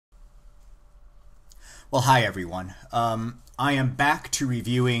Well, hi everyone. I am back to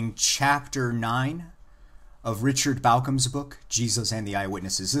reviewing Chapter 9 of Richard Bauckham's book, Jesus and the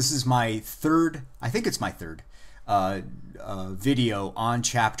Eyewitnesses. This is my third, I think it's my third, video on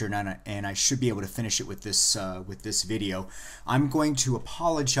Chapter 9, and I should be able to finish it with this video. I'm going to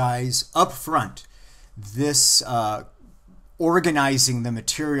apologize up front. This organizing the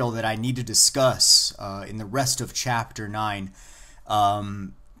material that I need to discuss in the rest of Chapter 9,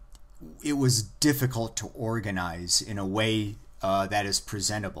 it was difficult to organize in a way that is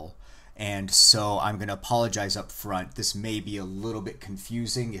presentable. And so I'm going to apologize up front. This may be a little bit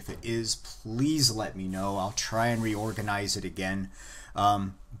confusing. If it is, please let me know. I'll try and reorganize it again.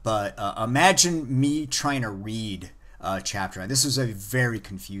 But imagine me trying to read chapter 9. This was a very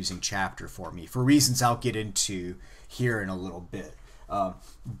confusing chapter for me, for reasons I'll get into here in a little bit.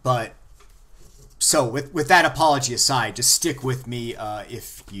 So with that apology aside, just stick with me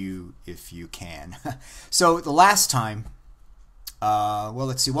if you can. So the last time, well,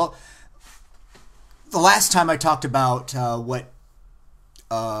 let's see. Well, the last time I talked about what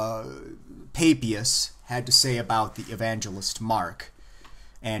Papias had to say about the evangelist Mark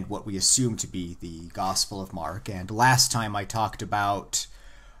and what we assume to be the Gospel of Mark. And last time I talked about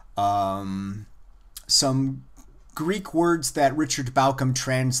some Greek words that Richard Bauckham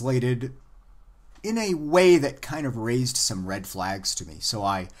translated in a way that kind of raised some red flags to me. So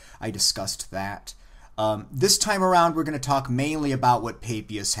I discussed that. This time around, we're going to talk mainly about what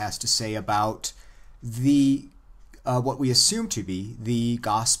Papias has to say about the what we assume to be the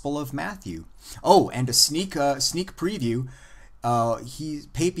Gospel of Matthew. Oh, and a sneak preview.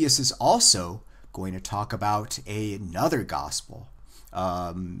 Papias is also going to talk about another gospel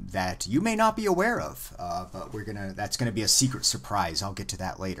that you may not be aware of, but that's gonna be a secret surprise. I'll get to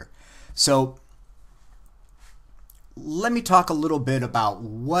that later. So let me talk a little bit about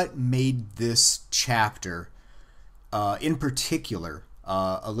what made this chapter in particular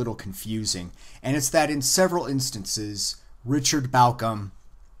a little confusing. And it's that in several instances, Richard Bauckham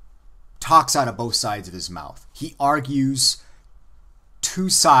talks out of both sides of his mouth. He argues two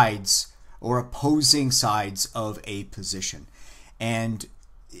sides or opposing sides of a position. And,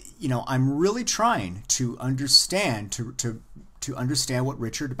 you know, I'm really trying to understand, to understand what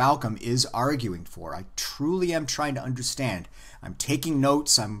Richard Bauckham is arguing for. I truly am trying to understand. I'm taking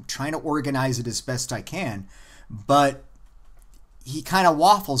notes. I'm trying to organize it as best I can. But he kind of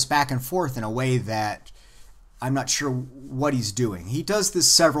waffles back and forth in a way that I'm not sure what he's doing. He does this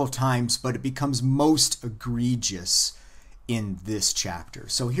several times, but it becomes most egregious in this chapter.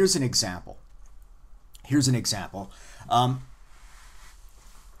 So here's an example.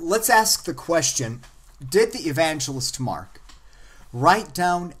 Let's ask the question, did the evangelist Mark write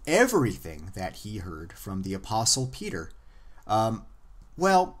down everything that he heard from the Apostle Peter?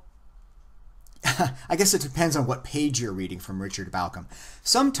 Well, I guess it depends on what page you're reading from Richard Bauckham.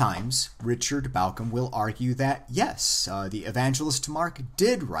 Sometimes Richard Bauckham will argue that, yes, the evangelist Mark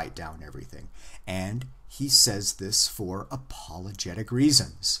did write down everything, and he says this for apologetic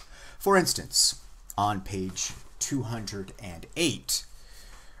reasons. For instance, on page 208,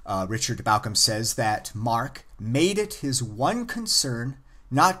 Richard Bauckham says that Mark made it his one concern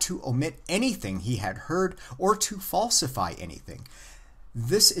not to omit anything he had heard or to falsify anything.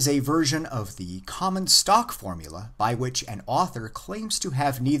 This is a version of the common stock formula by which an author claims to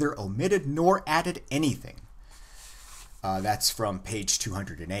have neither omitted nor added anything. That's from page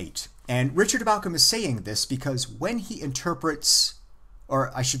 208. And Richard Bauckham is saying this because when he interprets,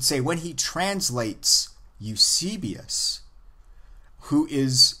 or I should say when he translates Eusebius, who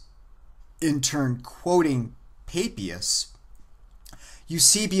is in turn quoting Papias,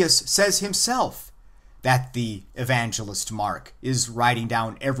 Eusebius says himself that the evangelist Mark is writing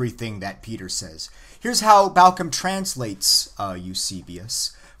down everything that Peter says. Here's how Bauckham translates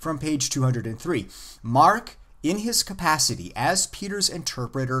Eusebius from page 203. Mark, in his capacity as Peter's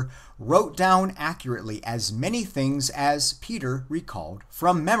interpreter, wrote down accurately as many things as Peter recalled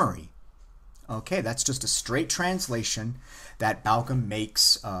from memory. Okay, that's just a straight translation that Bauckham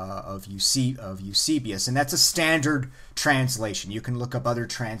makes of Eusebius, and that's a standard translation. You can look up other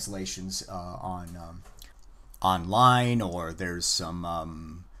translations online, or there's some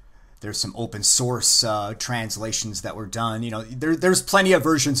open source translations that were done. You know, there's plenty of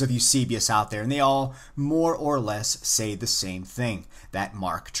versions of Eusebius out there, and they all more or less say the same thing, that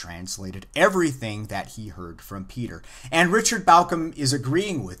Mark translated everything that he heard from Peter. And Richard Bauckham is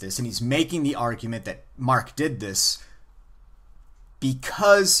agreeing with this, and he's making the argument that Mark did this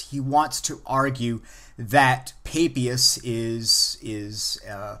because he wants to argue that Papias is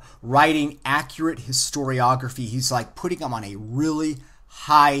writing accurate historiography. He's like putting him on a really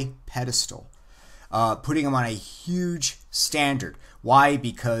high pedestal. putting him on a huge standard. Why?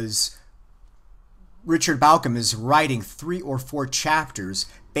 Because Richard Bauckham is writing 3 or 4 chapters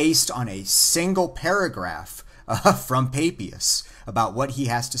based on a single paragraph from Papias about what he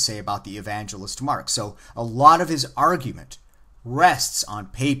has to say about the evangelist Mark. So a lot of his argument rests on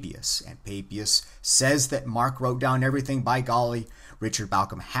Papias, and Papias says that Mark wrote down everything. By golly, Richard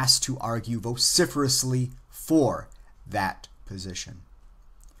Bauckham has to argue vociferously for that position.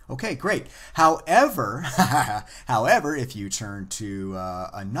 Okay, great. However, if you turn to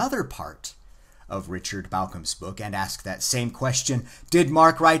another part of Richard Bauckham's book and ask that same question, did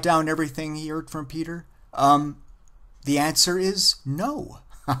Mark write down everything he heard from Peter? The answer is no.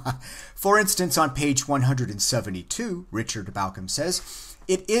 For instance, on page 172, Richard Bauckham says,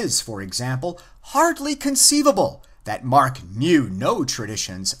 it is, for example, hardly conceivable that Mark knew no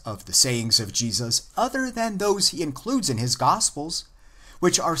traditions of the sayings of Jesus other than those he includes in his Gospels,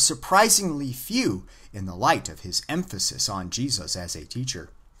 which are surprisingly few in the light of his emphasis on Jesus as a teacher.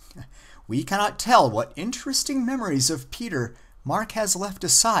 We cannot tell what interesting memories of Peter Mark has left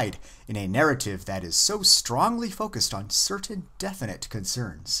aside in a narrative that is so strongly focused on certain definite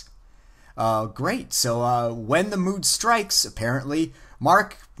concerns. Great. So when the mood strikes, apparently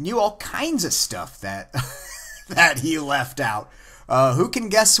Mark knew all kinds of stuff that that he left out. Who can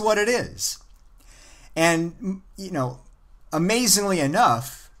guess what it is? And, you know, amazingly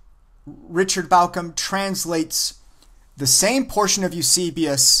enough, Richard Bauckham translates the same portion of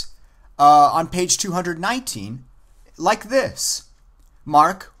Eusebius on page 219 like this.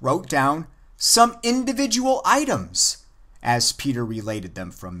 Mark wrote down some individual items as Peter related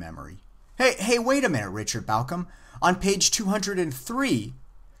them from memory. Hey, wait a minute, Richard Bauckham. On page 203,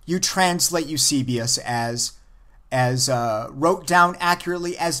 you translate Eusebius as wrote down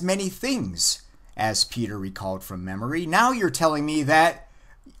accurately as many things as Peter recalled from memory. Now you're telling me that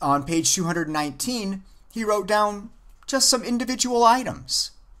on page 219, he wrote down just some individual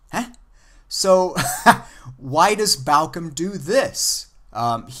items. Huh? So why does Bauckham do this?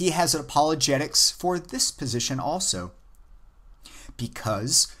 He has an apologetics for this position also,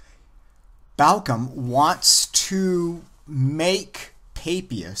 because Bauckham wants to make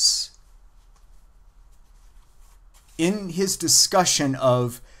Papias, in his discussion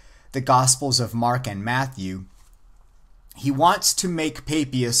of the Gospels of Mark and Matthew, he wants to make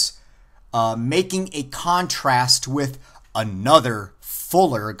Papias making a contrast with another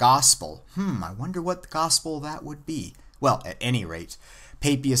fuller gospel. I wonder what the gospel that would be. Well, at any rate,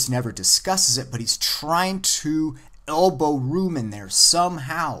 Papias never discusses it, but he's trying to elbow room in there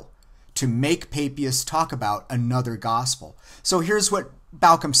somehow to make Papias talk about another gospel. So here's what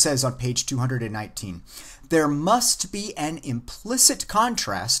Bauckham says on page 219. There must be an implicit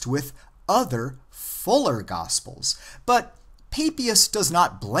contrast with other fuller gospels, but Papias does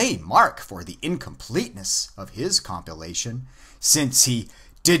not blame Mark for the incompleteness of his compilation, since he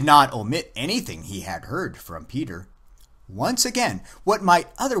did not omit anything he had heard from Peter. Once again, what might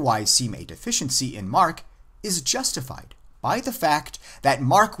otherwise seem a deficiency in Mark is justified by the fact that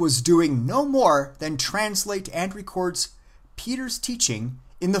Mark was doing no more than translate and records Peter's teaching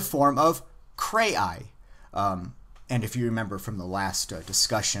in the form of krei. And if you remember from the last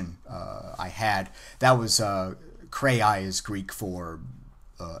discussion I had, that was krei is Greek for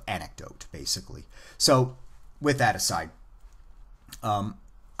anecdote, basically. So with that aside,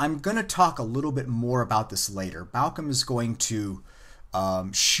 I'm going to talk a little bit more about this later. Bauckham is going to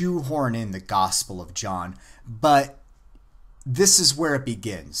shoehorn in the Gospel of John, but this is where it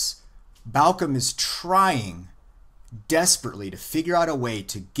begins. Bauckham is trying desperately to figure out a way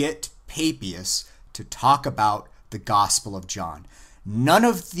to get Papias to talk about the Gospel of John. None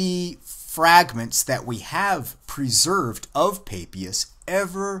of the fragments that we have preserved of Papias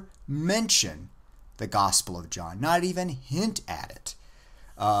ever mention the Gospel of John, not even hint at it.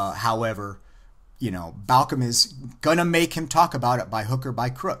 However, you know, Bauckham is going to make him talk about it by hook or by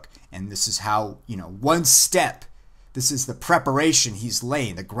crook. And this is how, you know, one step, this is the preparation he's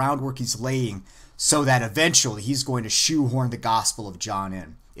laying, the groundwork he's laying, so that eventually he's going to shoehorn the Gospel of John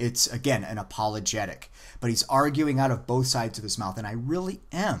in. It's, again, an apologetic. But he's arguing out of both sides of his mouth. And I really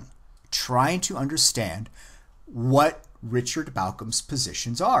am trying to understand what Richard Bauckham's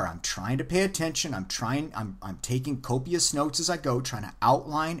positions are. I'm trying to pay attention. I'm taking copious notes as I go, trying to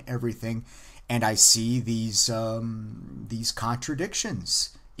outline everything. And I see these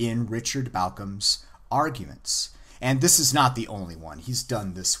contradictions in Richard Bauckham's arguments. And this is not the only one. He's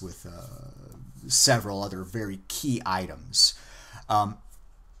done this with several other very key items.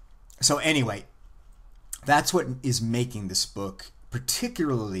 So anyway, that's what is making this book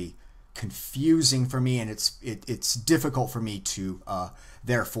particularly confusing for me, and it's difficult for me to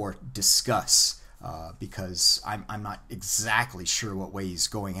therefore discuss because I'm not exactly sure what way he's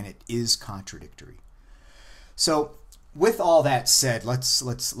going, and it is contradictory. So with all that said,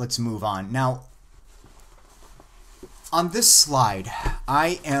 let's move on. Now, on this slide,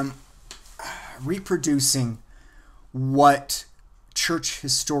 I am reproducing what church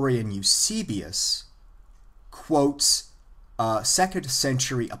historian Eusebius quotes 2nd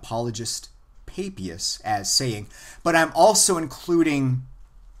century apologist Papias as saying, but I'm also including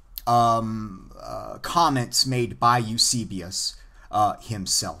comments made by Eusebius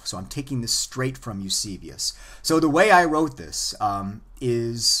himself. So I'm taking this straight from Eusebius. So the way I wrote this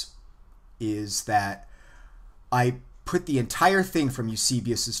is that I put the entire thing from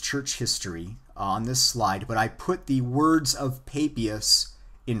Eusebius's church history on this slide, but I put the words of Papias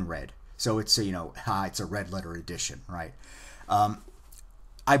in red. So it's a, it's a red letter edition, right?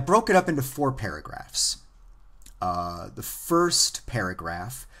 I broke it up into 4 paragraphs. The first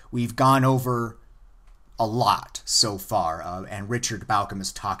paragraph, we've gone over a lot so far, and Richard Bauckham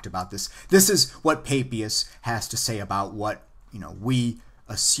has talked about this. This is what Papias has to say about what we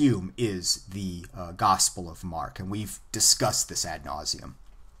assume is the Gospel of Mark, and we've discussed this ad nauseum.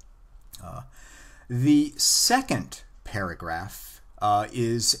 The second paragraph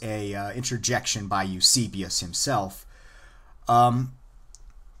is a interjection by Eusebius himself.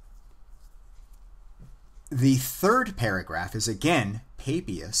 The third paragraph is again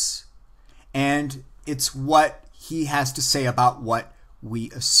Papias, and it's what he has to say about what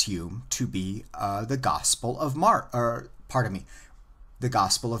we assume to be the Gospel of the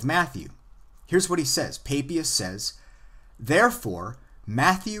Gospel of Matthew. Here's what he says. Papias says, "Therefore,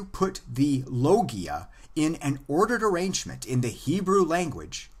 Matthew put the logia in an ordered arrangement in the Hebrew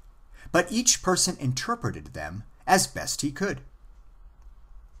language, but each person interpreted them as best he could."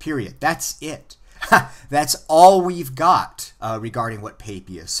 Period. That's it. That's all we've got regarding what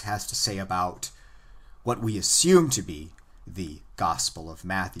Papias has to say about what we assume to be the Gospel of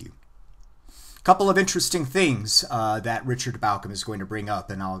Matthew. A couple of interesting things that Richard Bauckham is going to bring up,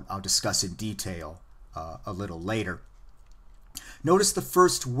 and I'll discuss in detail a little later. Notice the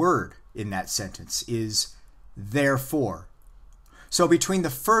first word in that sentence is therefore. So between the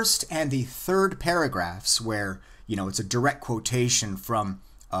first and the third paragraphs, where it's a direct quotation from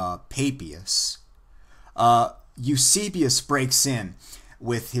Papias, Eusebius breaks in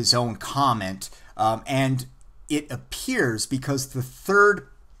with his own comment, and it appears because the third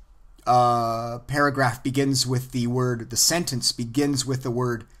paragraph begins with the sentence begins with the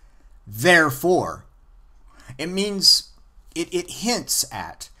word therefore. It means, it hints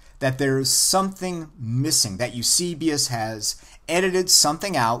at that there is something missing, that Eusebius has edited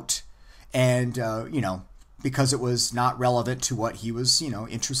something out, and, because it was not relevant to what he was,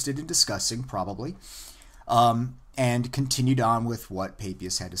 interested in discussing, probably, and continued on with what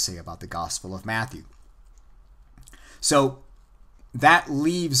Papias had to say about the Gospel of Matthew. So that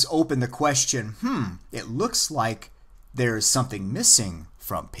leaves open the question, it looks like there's something missing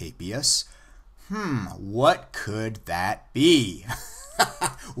from Papias. What could that be?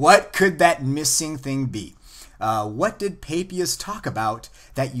 What could that missing thing be? What did Papias talk about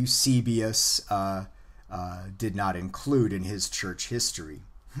that Eusebius did not include in his church history?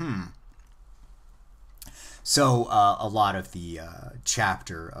 So a lot of the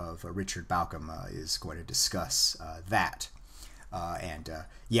chapter of Richard Bauckham is going to discuss that.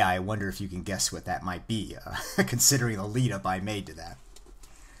 Yeah, I wonder if you can guess what that might be, considering the lead-up I made to that.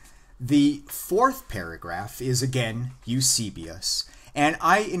 The fourth paragraph is again Eusebius, and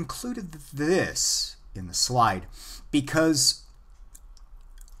I included this in the slide because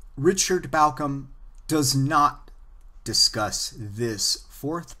Richard Bauckham does not discuss this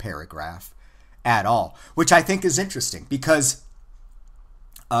fourth paragraph at all, which I think is interesting because,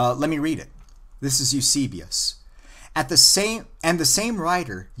 let me read it. This is Eusebius. The same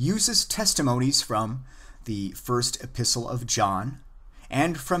writer uses testimonies from the first epistle of John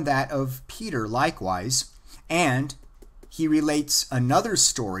and from that of Peter likewise, and he relates another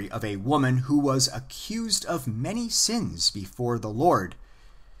story of a woman who was accused of many sins before the Lord,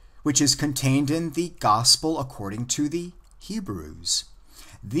 which is contained in the Gospel according to the Hebrews.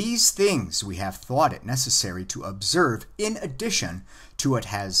 These things we have thought it necessary to observe in addition to what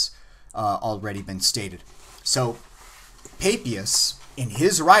has already been stated. So Papias, in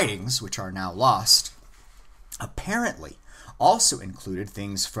his writings, which are now lost, apparently also included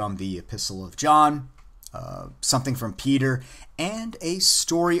things from the Epistle of John, something from Peter, and a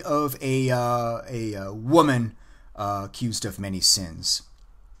story of a woman accused of many sins.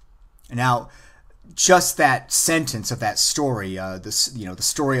 Now, just that sentence of that story, the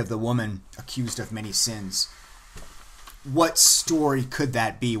story of the woman accused of many sins, what story could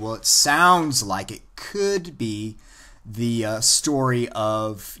that be? Well, it sounds like it could be the story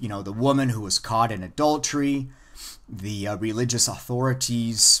of, the woman who was caught in adultery. The religious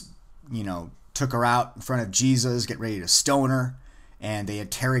authorities, took her out in front of Jesus, get ready to stone her, and they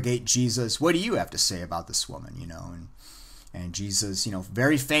interrogate Jesus. What do you have to say about this woman? And Jesus,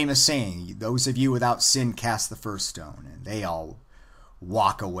 very famous saying, those of you without sin cast the first stone. And they all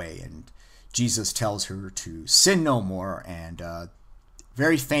walk away, and Jesus tells her to sin no more, and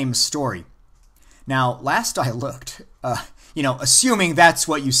very famous story. Now, last I looked, assuming that's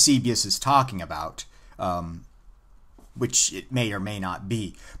what Eusebius is talking about, which it may or may not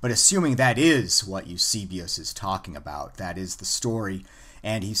be, but assuming that is what Eusebius is talking about, that is the story,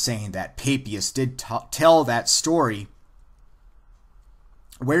 and he's saying that Papias did tell that story,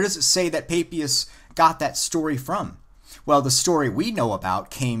 where does it say that Papias got that story from? Well, the story we know about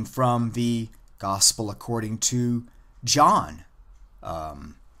came from the Gospel according to John.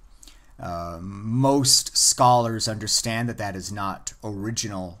 Most scholars understand that that is not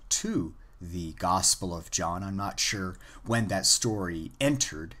original to the Gospel of John. I'm not sure when that story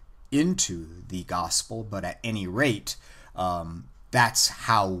entered into the Gospel, but at any rate, that's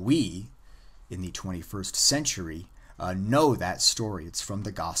how we, in the 21st century, know that story. It's from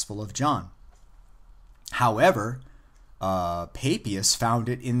the Gospel of John. However, Papias found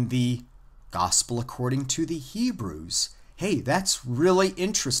it in the Gospel according to the Hebrews. Hey, that's really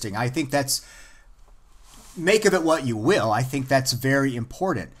interesting. I think that's, make of it what you will, I think that's very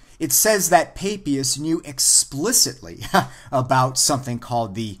important. It says that Papias knew explicitly about something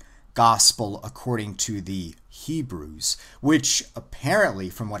called the Gospel according to the Hebrews, which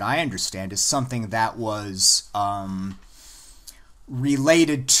apparently, from what I understand, is something that was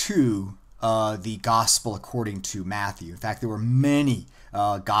related to the Gospel according to Matthew. In fact, there were many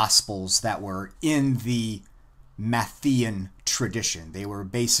Gospels that were in the Matthean tradition. They were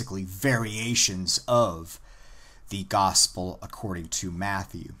basically variations of the Gospel according to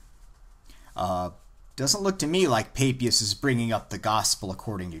Matthew. Doesn't look to me like Papias is bringing up the Gospel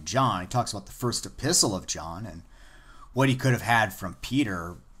according to John. He talks about the first epistle of John, and what he could have had from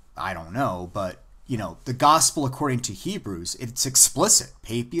Peter, I don't know, but the Gospel according to Hebrews, it's explicit.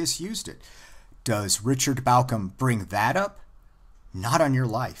 Papias used it. Does Richard Bauckham bring that up? Not on your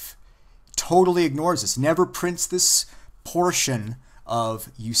life. Totally ignores this. Never prints this portion of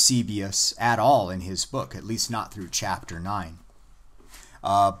Eusebius at all in his book, at least not through chapter 9.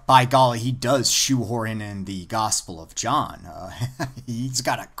 By golly, he does shoehorn in the Gospel of John. He's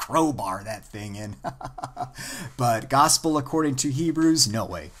got a crowbar that thing in. But Gospel according to Hebrews, no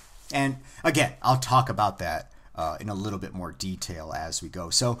way. And again, I'll talk about that in a little bit more detail as we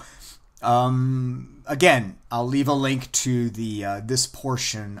go. So again, I'll leave a link to the this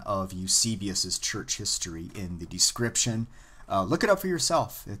portion of Eusebius's church history in the description. Look it up for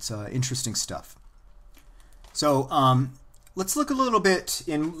yourself. It's interesting stuff. So let's look a little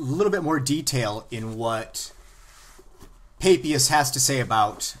bit more detail in what Papias has to say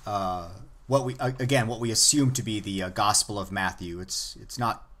about what we assume to be the Gospel of Matthew. It's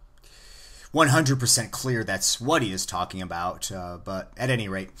not 100% clear that's what he is talking about, but at any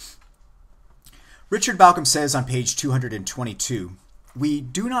rate, Richard Bauckham says on page 222, "We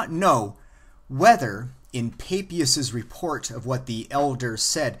do not know whether in Papias's report of what the elder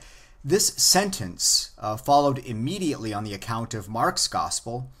said, this sentence followed immediately on the account of Mark's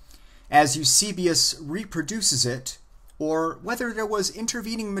Gospel, as Eusebius reproduces it, or whether there was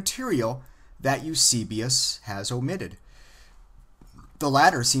intervening material that Eusebius has omitted. The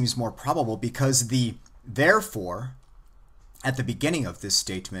latter seems more probable because the therefore at the beginning of this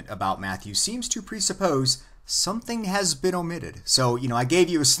statement about Matthew seems to presuppose something has been omitted." So, I gave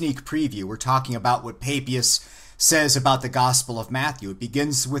you a sneak preview. We're talking about what Papias says about the Gospel of Matthew. It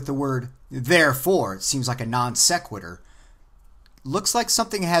begins with the word therefore. It seems like a non sequitur. Looks like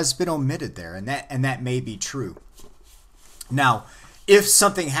something has been omitted there, and that may be true. Now, if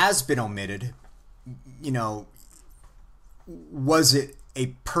something has been omitted, was it a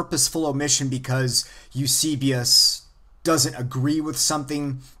purposeful omission because Eusebius doesn't agree with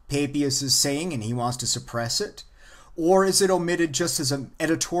something Papias is saying and he wants to suppress it? Or is it omitted just as an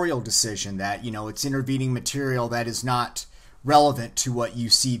editorial decision that, it's intervening material that is not relevant to what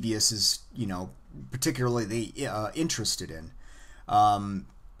Eusebius is, particularly interested in?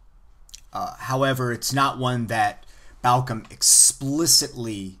 However, it's not one that Bauckham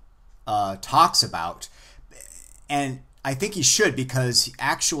explicitly talks about. And I think he should, because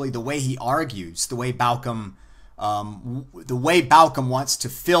actually the way he argues, the way Bauckham wants to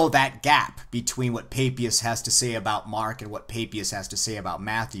fill that gap between what Papias has to say about Mark and what Papias has to say about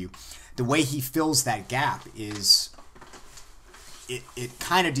Matthew, the way he fills that gap is it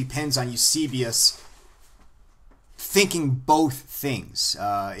kind of depends on Eusebius thinking both things.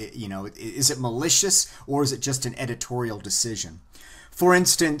 Is it malicious or is it just an editorial decision? For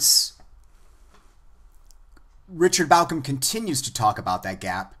instance, Richard Bauckham continues to talk about that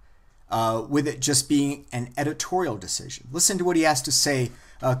gap with it just being an editorial decision. Listen to what he has to say,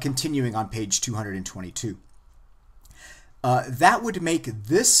 continuing on page 222. That would make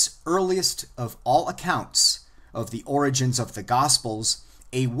this earliest of all accounts of the origins of the Gospels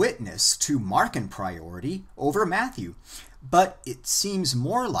a witness to Markan priority over Matthew. But it seems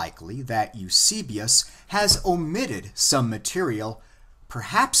more likely that Eusebius has omitted some material,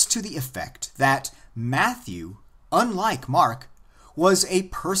 perhaps to the effect that Matthew, unlike Mark, was a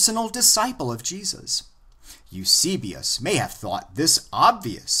personal disciple of Jesus. Eusebius may have thought this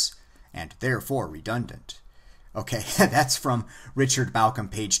obvious and therefore redundant. Okay, that's from Richard Bauckham,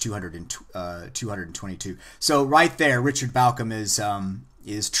 page 222. So right there, Richard Bauckham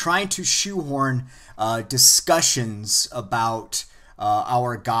is trying to shoehorn discussions about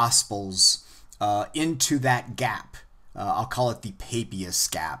our Gospels into that gap. I'll call it the Papias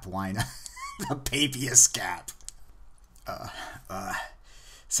gap. Why not? The Papias gap.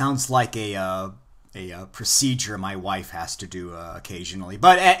 Sounds like a procedure my wife has to do occasionally,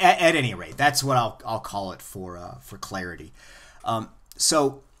 but at any rate, that's what I'll call it for clarity.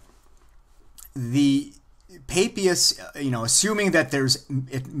 So the Papias, assuming that there's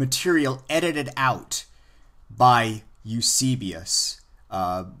material edited out by Eusebius,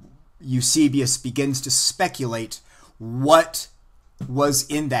 Eusebius begins to speculate what was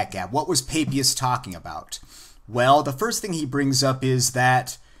in that gap. What was Papias talking about? Well, the first thing he brings up is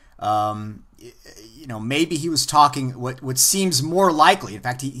that maybe he was talking what seems more likely. In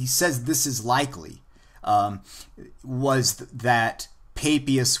fact, he says this is likely, was that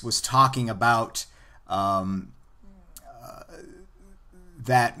Papias was talking about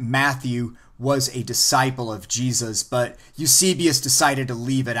that Matthew was a disciple of Jesus, but Eusebius decided to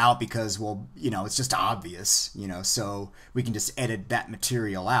leave it out because, well, it's just obvious, so we can just edit that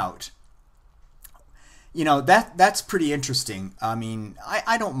material out. That's pretty interesting. I mean,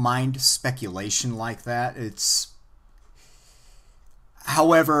 I don't mind speculation like that.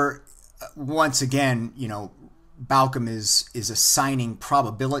 However, once again, Bauckham is assigning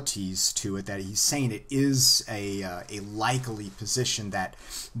probabilities to it, that he's saying it is a likely position that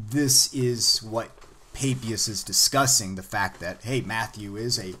this is what Papias is discussing, the fact that, hey, Matthew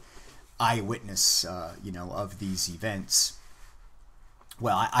is a eyewitness, of these events.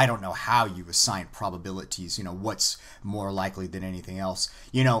 Well, I don't know how you assign probabilities, what's more likely than anything else.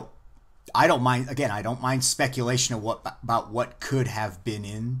 I don't mind speculation of about what could have been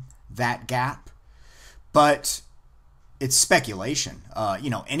in that gap, but it's speculation.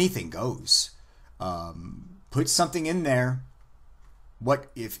 Anything goes. Put something in there. What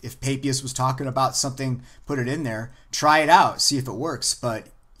if Papias was talking about something, put it in there, try it out, see if it works. But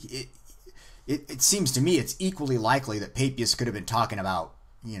it seems to me it's equally likely that Papias could have been talking about,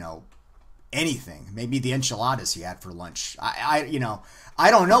 anything. Maybe the enchiladas he had for lunch. I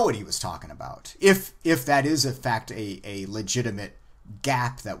don't know what he was talking about. If that is in fact a legitimate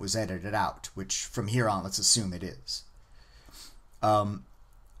gap that was edited out, which from here on let's assume it is. I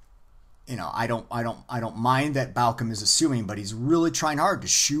don't mind that Bauckham is assuming, but he's really trying hard to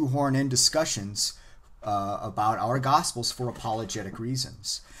shoehorn in discussions about our Gospels for apologetic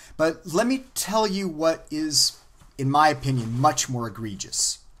reasons. But let me tell you what is, in my opinion, much more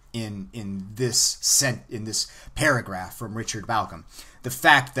egregious in this paragraph from Richard Bauckham. The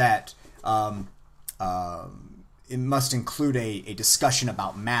fact that it must include a discussion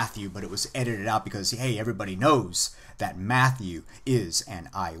about Matthew, but it was edited out because, hey, everybody knows that Matthew is an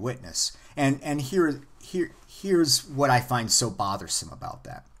eyewitness. And here's what I find so bothersome about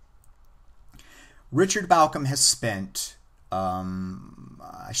that. Richard Bauckham has spent,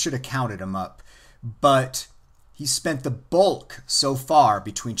 I should have counted them up, but he spent the bulk so far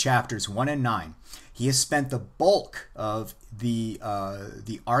between chapters 1 and 9. He has spent the bulk of the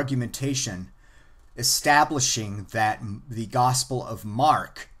argumentation establishing that the Gospel of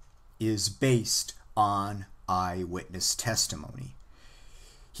Mark is based on eyewitness testimony.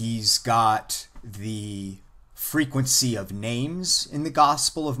 He's got the frequency of names in the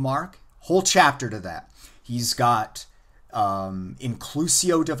Gospel of Mark, whole chapter to that. He's got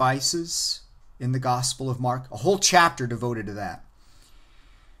inclusio devices in the Gospel of Mark, a whole chapter devoted to that.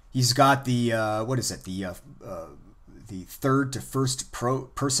 He's got the the third to first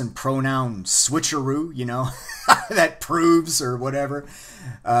person pronoun switcheroo, that proves or whatever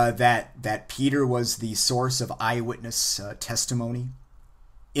that Peter was the source of eyewitness testimony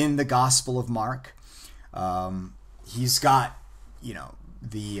in the Gospel of Mark. He's got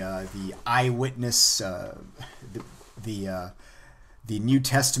the eyewitness, the New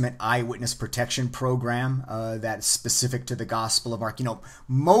Testament eyewitness protection program that's specific to the Gospel of Mark.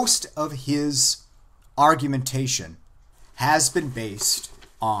 Most of his argumentation has been based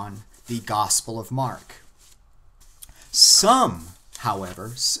on the Gospel of Mark. Some,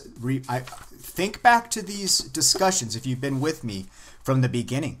 however, think back to these discussions if you've been with me from the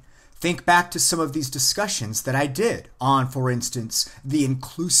beginning. Think back to some of these discussions that I did on, for instance, the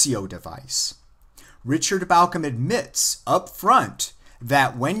inclusio device. Richard Bauckham admits up front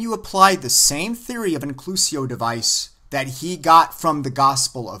that when you apply the same theory of inclusio device that he got from the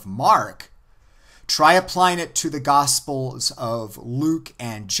Gospel of Mark, try applying it to the Gospels of Luke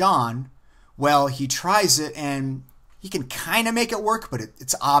and John, well, he tries it and he can kind of make it work, but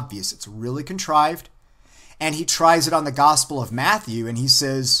it's obvious. It's really contrived. And he tries it on the Gospel of Matthew, and he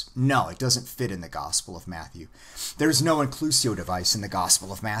says, no, it doesn't fit in the Gospel of Matthew. There's no inclusio device in the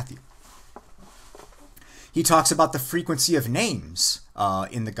Gospel of Matthew. He talks about the frequency of names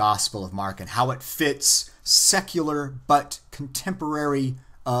in the Gospel of Mark and how it fits secular but contemporary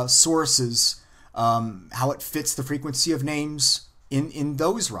sources, how it fits the frequency of names in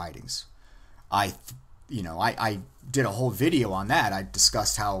those writings. I did a whole video on that. I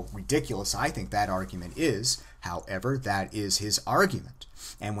discussed how ridiculous I think that argument is. However, that is his argument.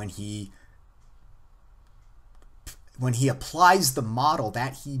 And when he applies the model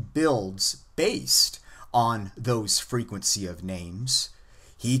that he builds based on those frequency of names,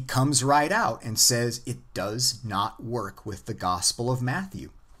 he comes right out and says it does not work with the Gospel of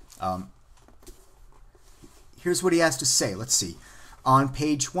Matthew. Here's what he has to say. Let's see. On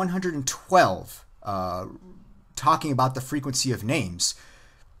page 112, talking about the frequency of names,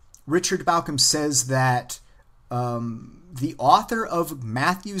 Richard Bauckham says that the author of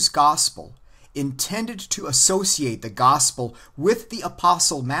Matthew's Gospel intended to associate the Gospel with the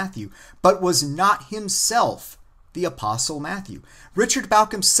Apostle Matthew, but was not himself the Apostle Matthew. Richard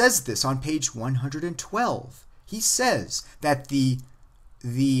Bauckham says this on page 112. He says that the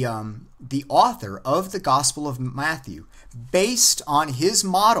author of the Gospel of Matthew, based on his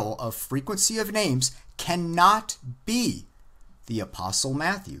model of frequency of names, cannot be the Apostle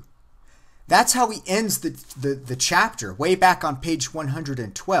Matthew. That's how he ends the chapter, way back on page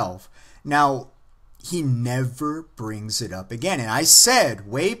 112. Now, he never brings it up again. And I said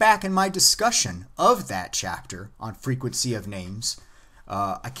way back in my discussion of that chapter on frequency of names,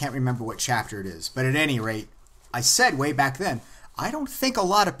 I can't remember what chapter it is, but at any rate, I said way back then, I don't think a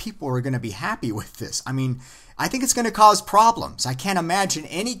lot of people are going to be happy with this. I mean, I think it's going to cause problems. I can't imagine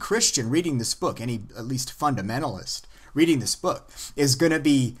any Christian reading this book, any at least fundamentalist reading this book, is going to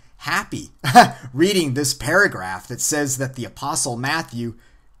be happy reading this paragraph that says that the Apostle Matthew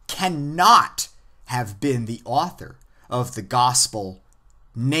cannot have been the author of the gospel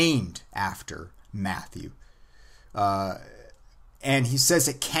named after Matthew. And he says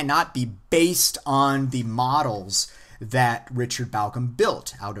it cannot be based on the models that Richard Bauckham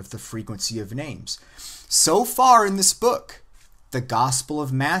built out of the frequency of names. So far in this book, the Gospel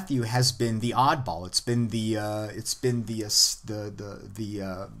of Matthew has been the oddball. It's been the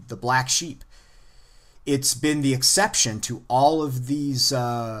black sheep. It's been the exception to all of these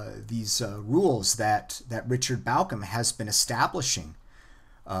rules that Richard Bauckham has been establishing.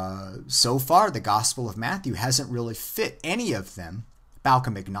 So far, the Gospel of Matthew hasn't really fit any of them.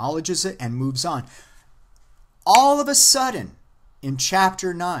 Bauckham acknowledges it and moves on. All of a sudden, in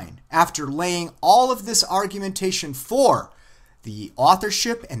chapter 9, after laying all of this argumentation for the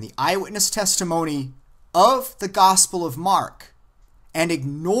authorship and the eyewitness testimony of the Gospel of Mark and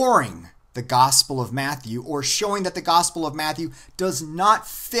ignoring the Gospel of Matthew, or showing that the Gospel of Matthew does not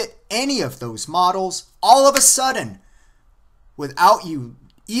fit any of those models, all of a sudden, without you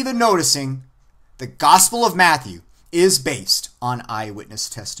even noticing, the Gospel of Matthew is based on eyewitness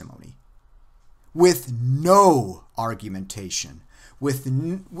testimony. With no argumentation, with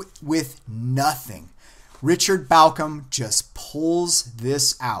nothing. Richard Bauckham just pulls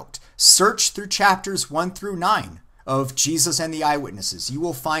this out. Search through chapters 1 through 9 of Jesus and the Eyewitnesses. You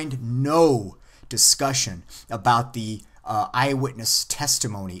will find no discussion about the eyewitness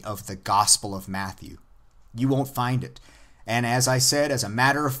testimony of the Gospel of Matthew. You won't find it. And as I said, as a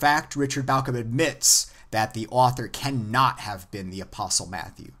matter of fact, Richard Bauckham admits that the author cannot have been the Apostle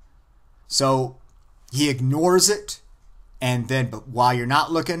Matthew. So he ignores it, and then, but while you're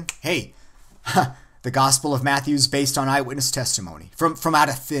not looking, hey, the Gospel of Matthew is based on eyewitness testimony from out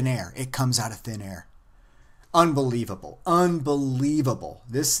of thin air. It comes out of thin air. Unbelievable. Unbelievable.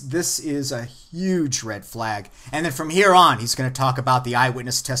 This is a huge red flag. And then from here on, he's going to talk about the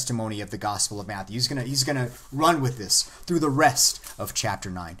eyewitness testimony of the Gospel of Matthew. He's going to run with this through the rest of chapter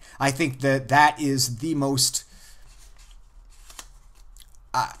 9. I think that is the most...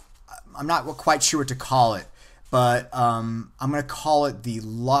 I'm not quite sure what to call it, but I'm going to call it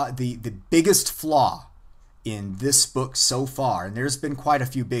the biggest flaw in this book so far. And there's been quite a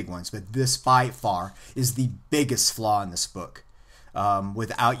few big ones, but this by far is the biggest flaw in this book.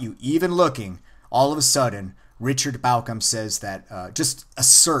 Without you even looking, all of a sudden, Richard Bauckham says that, just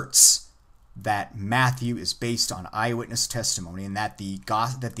asserts that Matthew is based on eyewitness testimony, and that the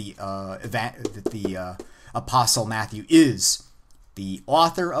Apostle Matthew is the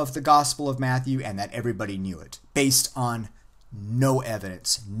author of the Gospel of Matthew, and that everybody knew it, based on no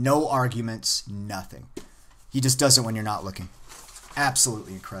evidence, no arguments, nothing. He just does it when you're not looking.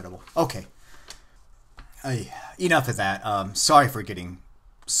 Absolutely incredible. Okay. Enough of that. Sorry for getting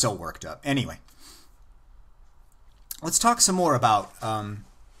so worked up. Anyway, let's talk some more about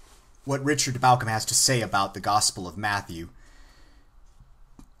what Richard Bauckham has to say about the Gospel of Matthew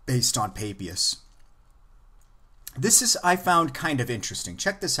based on Papias. This is, I found, kind of interesting.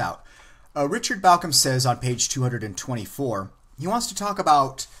 Check this out. Richard Bauckham says on page 224, he wants to talk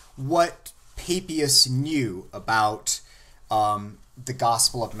about what Papias knew about the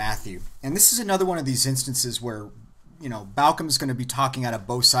Gospel of Matthew. And this is another one of these instances where, Bauckham's going to be talking out of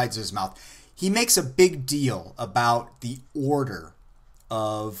both sides of his mouth. He makes a big deal about the order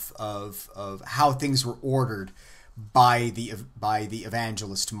of how things were ordered by the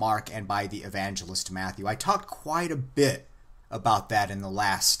evangelist Mark and by the evangelist Matthew. I talked quite a bit about that in the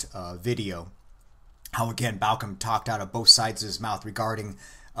last video. How, again, Bauckham talked out of both sides of his mouth regarding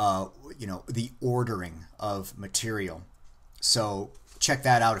the ordering of material. So check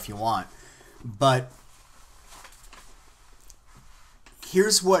that out if you want. But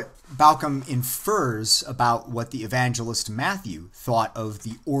here's what Bauckham infers about what the evangelist Matthew thought of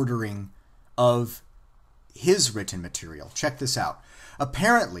the ordering of his written material. Check this out.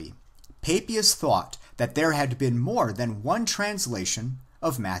 Apparently, Papias thought that there had been more than one translation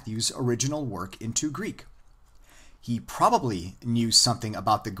of Matthew's original work into Greek. He probably knew something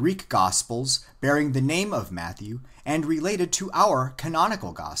about the Greek Gospels bearing the name of Matthew and related to our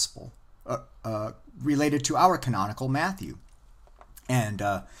canonical Gospel, Matthew. And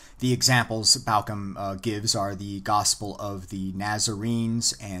the examples Bauckham gives are the Gospel of the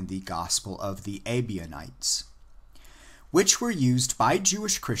Nazarenes and the Gospel of the Ebionites, which were used by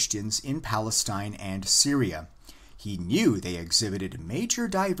Jewish Christians in Palestine and Syria. He knew they exhibited major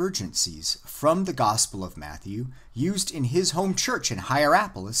divergencies from the Gospel of Matthew used in his home church in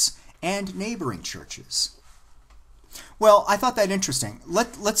Hierapolis and neighboring churches. Well, I thought that interesting.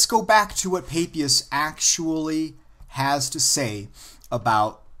 Let's go back to what Papias actually has to say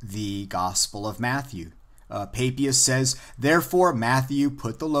about the Gospel of Matthew. Papias says, therefore Matthew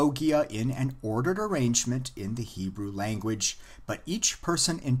put the logia in an ordered arrangement in the Hebrew language, but each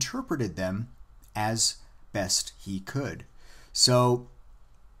person interpreted them as best he could. So,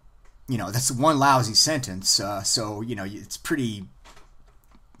 that's one lousy sentence. So, it's pretty,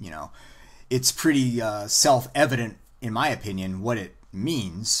 self-evident, in my opinion, what it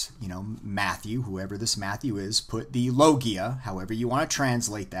means. Matthew, whoever this Matthew is, put the logia, however you want to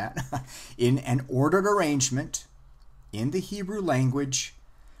translate that, in an ordered arrangement in the Hebrew language,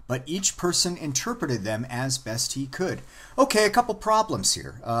 but each person interpreted them as best he could. Okay, a couple problems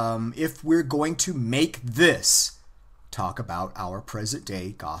here. If we're going to make this talk about our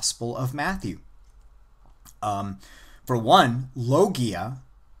present-day Gospel of Matthew. For one, logia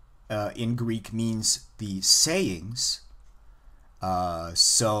in Greek means the sayings.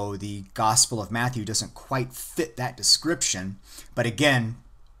 So the Gospel of Matthew doesn't quite fit that description. But again,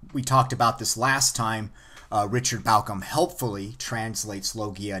 we talked about this last time. Richard Bauckham helpfully translates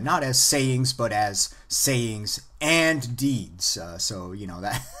logia not as sayings, but as sayings and deeds. So,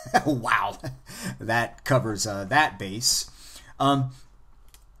 that, wow, that covers that base.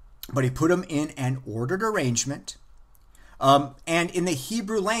 But he put them in an ordered arrangement. And in the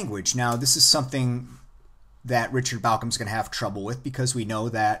Hebrew language, now this is something that Richard Bauckham's going to have trouble with, because we know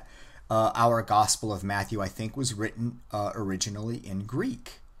that our Gospel of Matthew, I think, was written originally in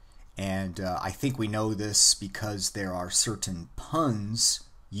Greek. And I think we know this because there are certain puns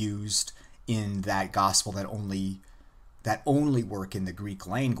used in that Gospel that only work in the Greek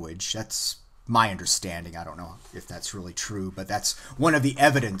language. That's my understanding. I don't know if that's really true, but that's one of the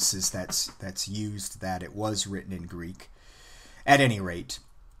evidences that's used, that it was written in Greek. At any rate,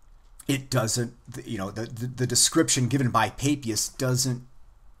 it doesn't, the description given by Papias doesn't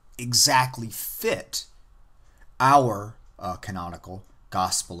exactly fit our canonical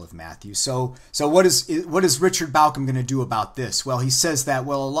Gospel of Matthew. So what is Richard Bauckham going to do about this? Well, he says that,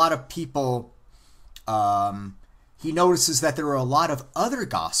 well, a lot of people, he notices that there are a lot of other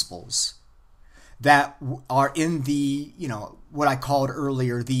Gospels that are in the, what I called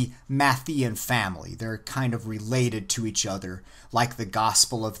earlier, the Matthean family. They're kind of related to each other, like the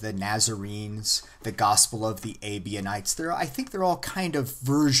Gospel of the Nazarenes, the Gospel of the Ebionites. I think they're all kind of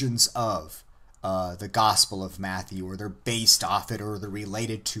versions of the Gospel of Matthew, or they're based off it, or they're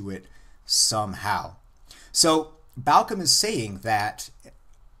related to it somehow. So Bauckham is saying that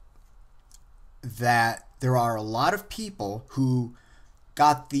there are a lot of people who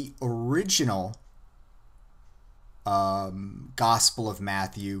got the original Gospel of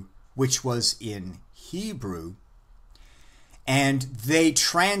Matthew, which was in Hebrew, and they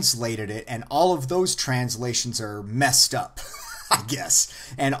translated it, and all of those translations are messed up, I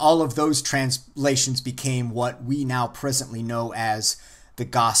guess. And all of those translations became what we now presently know as the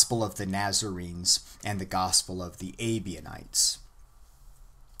Gospel of the Nazarenes and the Gospel of the Ebionites.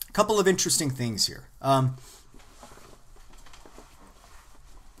 A couple of interesting things here.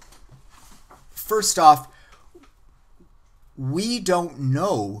 First off, we don't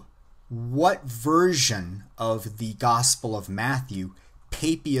know what version of the Gospel of Matthew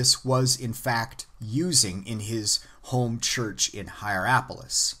Papias was in fact using in his home church in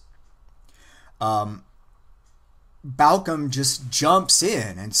Hierapolis. Bauckham just jumps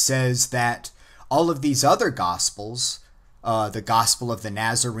in and says that all of these other Gospels, the Gospel of the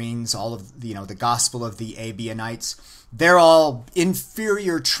Nazarenes, all of the Gospel of the Ebionites, they're all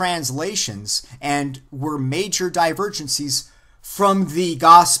inferior translations and were major divergencies from the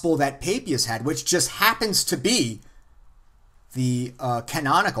gospel that Papias had, which just happens to be the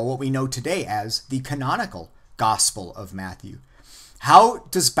canonical, what we know today as the canonical Gospel of Matthew. How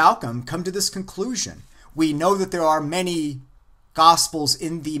does Bauckham come to this conclusion? We know that there are many Gospels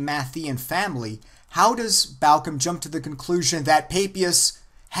in the Matthean family. How does Bauckham jump to the conclusion that Papias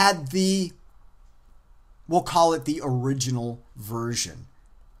had the, we'll call it the original version?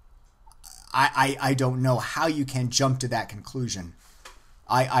 I don't know how you can jump to that conclusion.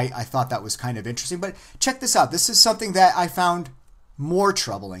 I thought that was kind of interesting. But check this out. This is something that I found more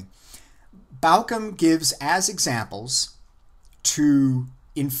troubling. Bauckham gives as examples to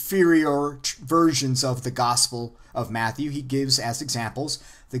inferior versions of the Gospel of Matthew. He gives as examples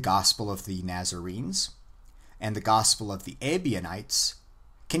the Gospel of the Nazarenes and the Gospel of the Ebionites.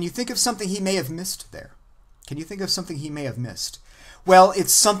 Can you think of something he may have missed there? Can you think of something he may have missed? Well,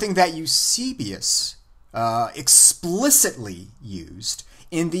 it's something that Eusebius explicitly used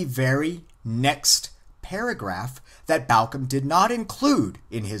in the very next paragraph that Bauckham did not include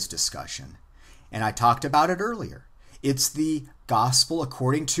in his discussion. And I talked about it earlier. It's the Gospel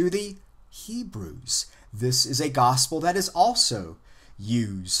according to the Hebrews. This is a Gospel that is also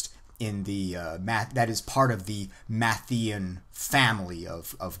used in the that is part of the Matthean family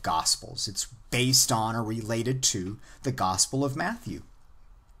of Gospels. It's based on or related to the Gospel of Matthew.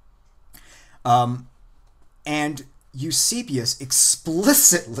 And Eusebius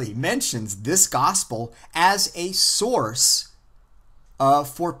explicitly mentions this Gospel as a source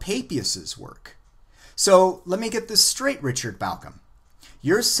for Papias's work. So let me get this straight, Richard Bauckham.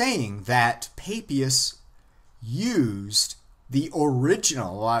 You're saying that Papias used the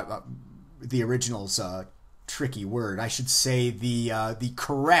original, the original's a tricky word. I should say the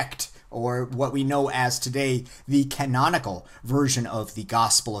correct, or what we know as today, the canonical version of the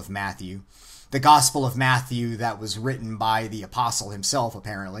Gospel of Matthew. The Gospel of Matthew that was written by the apostle himself,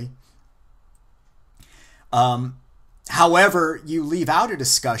 apparently. However, you leave out a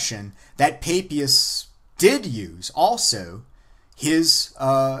discussion that Papias did use also his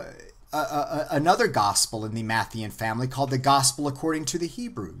another gospel in the Matthean family called the Gospel according to the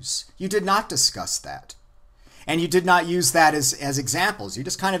Hebrews. You did not discuss that. And you did not use that as examples. You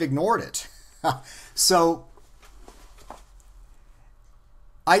just kind of ignored it. So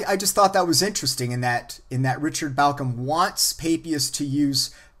I just thought that was interesting in that Richard Bauckham wants Papias to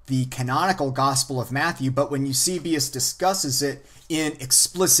use the canonical Gospel of Matthew, but when Eusebius discusses it in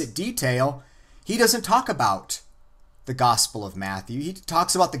explicit detail, he doesn't talk about the Gospel of Matthew. He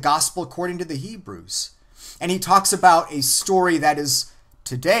talks about the Gospel according to the Hebrews. And he talks about a story that is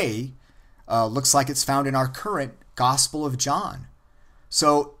today, looks like it's found in our current Gospel of John.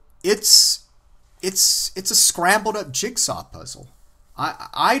 So it's a scrambled up jigsaw puzzle.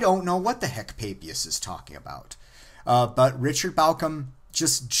 I don't know what the heck Papias is talking about. But Richard Bauckham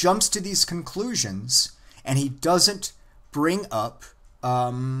just jumps to these conclusions, and he doesn't bring up,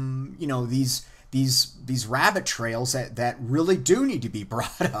 these rabbit trails that really do need to be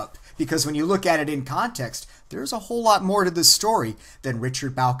brought up, because when you look at it in context, there's a whole lot more to this story than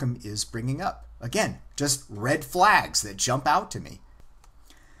Richard Bauckham is bringing up. Again, just red flags that jump out to me.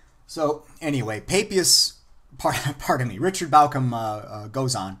 So anyway, Papias, pardon me, Richard Bauckham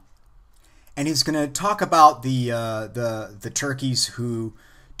goes on, and he's going to talk about the turkeys who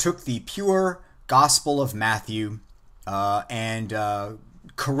took the pure Gospel of Matthew and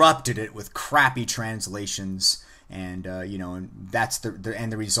corrupted it with crappy translations, and and that's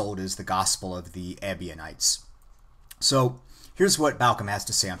the result is the Gospel of the Ebionites. So here's what Bauckham has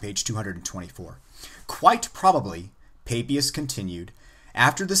to say on page 224. Quite probably, Papias continued,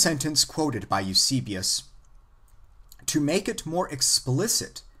 after the sentence quoted by Eusebius, to make it more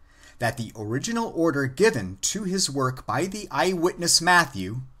explicit that the original order given to his work by the eyewitness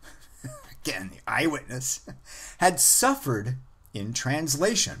Matthew, again, the eyewitness, had suffered in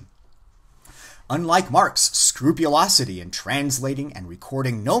translation. Unlike Mark's scrupulosity in translating and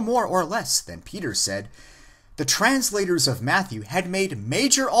recording no more or less than Peter said, the translators of Matthew had made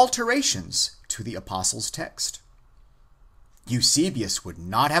major alterations to the apostles' text. Eusebius would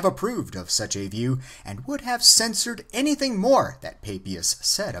not have approved of such a view and would have censored anything more that Papias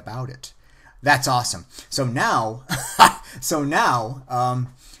said about it. That's awesome. So now,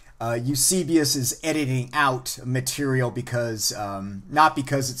 Eusebius is editing out material because not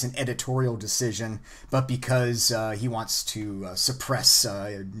because it's an editorial decision, but because he wants to suppress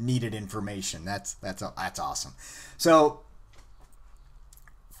needed information. That's awesome. So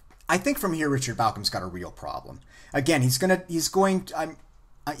I think from here Richard Bauckham's got a real problem. Again, he's going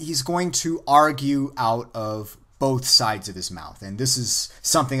to argue out of both sides of his mouth, and this is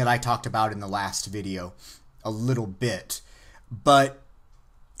something that I talked about in the last video a little bit, but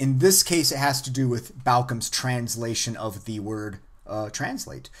in this case, it has to do with Bauckham's translation of the word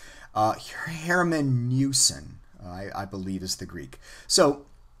translate. Hermeneusin, I believe, is the Greek. So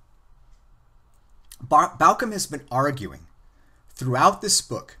Bauckham has been arguing throughout this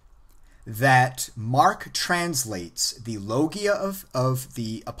book that Mark translates the logia of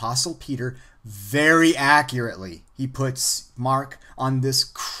the Apostle Peter very accurately. He puts Mark on this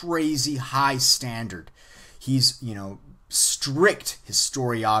crazy high standard. He's, strict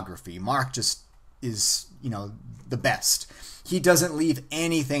historiography. Mark just is, the best. He doesn't leave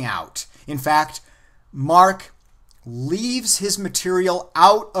anything out. In fact, Mark leaves his material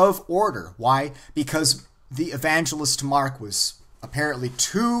out of order. Why? Because the evangelist Mark was apparently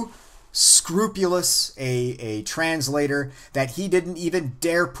too scrupulous a translator that he didn't even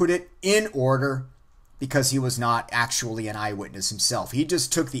dare put it in order because he was not actually an eyewitness himself. He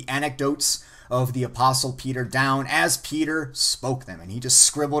just took the anecdotes of the Apostle Peter down as Peter spoke them, and he just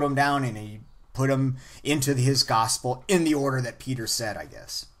scribbled them down and he put them into his gospel in the order that Peter said, I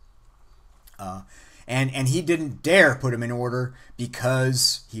guess. And he didn't dare put them in order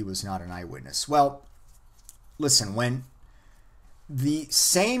because he was not an eyewitness. Well, listen, when the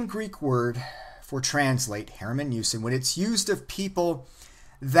same Greek word for translate, hermeneusin, when it's used of people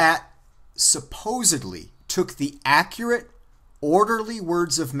that supposedly took the accurate, orderly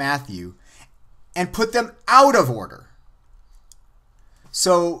words of Matthew and put them out of order.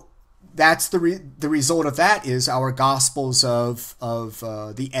 So that's the result of that is our gospels of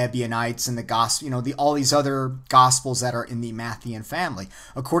the Ebionites and the gospel, all these other gospels that are in the Matthean family.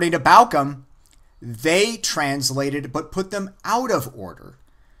 According to Bauckham, they translated but put them out of order.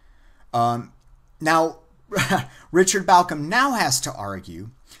 Now, Richard Bauckham now has to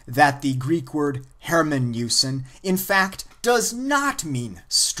argue that the Greek word hermeneusin, in fact, does not mean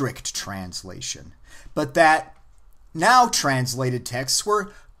strict translation, but that now translated texts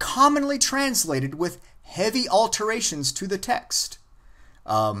were commonly translated with heavy alterations to the text.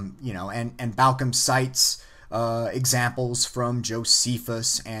 And Bauckham cites examples from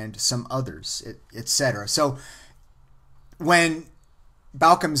Josephus and some others, etc. So when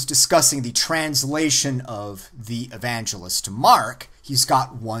Bauckham's discussing the translation of the evangelist Mark, he's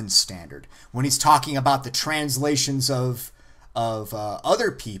got one standard. When he's talking about the translations of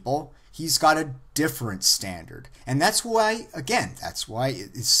other people, he's got a different standard. And that's why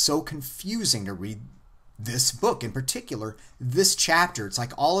it is so confusing to read this book, in particular, this chapter. It's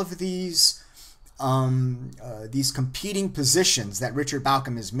like all of these competing positions that Richard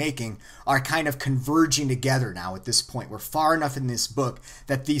Bauckham is making are kind of converging together now at this point. We're far enough in this book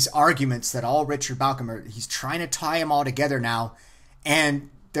that these arguments that all Richard Bauckham he's trying to tie them all together now, and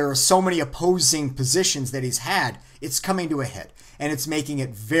there are so many opposing positions that he's had, it's coming to a head. And it's making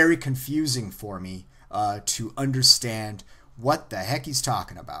it very confusing for me to understand what the heck he's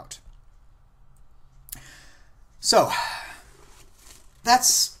talking about. So,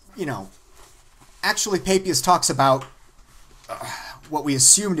 that's, actually, Papias talks about what we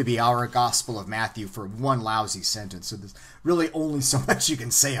assume to be our Gospel of Matthew for one lousy sentence. So there's really only so much you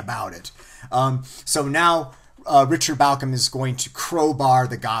can say about it. So now Richard Bauckham is going to crowbar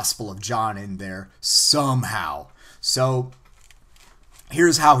the Gospel of John in there somehow. So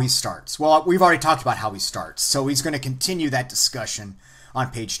here's how he starts. Well, we've already talked about how he starts. So he's going to continue that discussion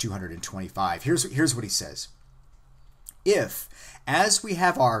on page 225. Here's what he says. If, as we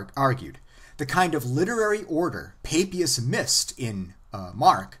have argued, the kind of literary order Papias missed in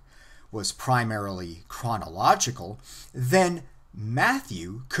Mark was primarily chronological, then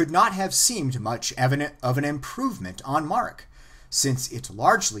Matthew could not have seemed much of an improvement on Mark, since it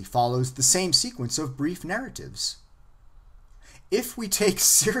largely follows the same sequence of brief narratives. If we take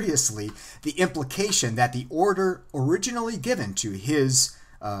seriously the implication that the order originally given to his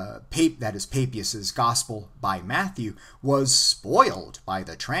that is Papias's Gospel by Matthew was spoiled by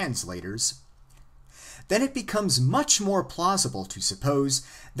the translators, then it becomes much more plausible to suppose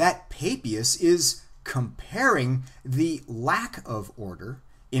that Papias is comparing the lack of order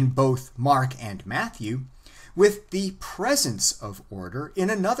in both Mark and Matthew with the presence of order in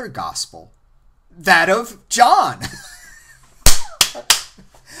another gospel, that of John.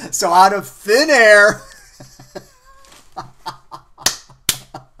 So out of thin air,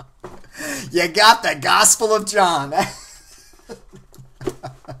 you got the Gospel of John.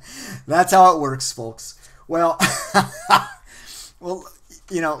 That's how it works, folks. Well,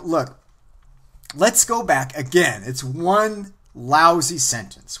 look, let's go back again. It's one lousy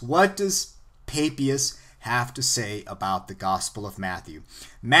sentence. What does Papias have to say about the Gospel of Matthew?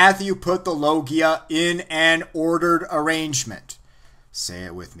 Matthew put the Logia in an ordered arrangement. Say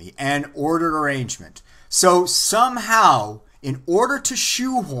it with me. An ordered arrangement. So somehow, in order to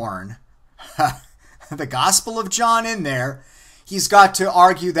shoehorn the Gospel of John in there, he's got to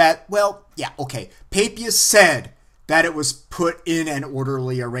argue that, well, yeah, okay, Papias said that it was put in an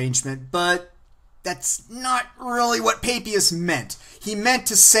orderly arrangement, but that's not really what Papias meant. He meant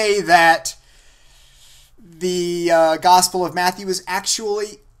to say that the Gospel of Matthew is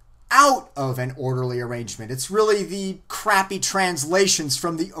actually out of an orderly arrangement. It's really the crappy translations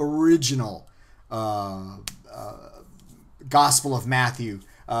from the original Gospel of Matthew,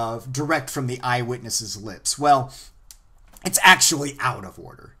 direct from the Eyewitnesses' lips. Well, it's actually out of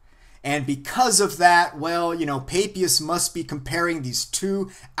order. And because of that, well, Papias must be comparing these two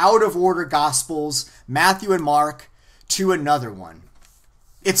out-of-order Gospels, Matthew and Mark, to another one.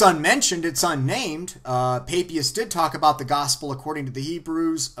 It's unmentioned, it's unnamed. Papias did talk about the Gospel according to the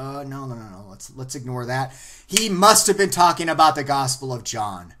Hebrews. No. Let's ignore that. He must have been talking about the Gospel of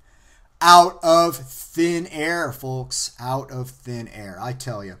John. Out of thin air, folks. Out of thin air, I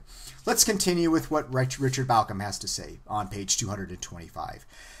tell you. Let's continue with what Richard Bauckham has to say on page 225.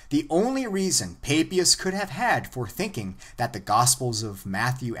 The only reason Papias could have had for thinking that the Gospels of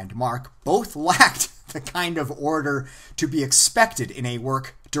Matthew and Mark both lacked the kind of order to be expected in a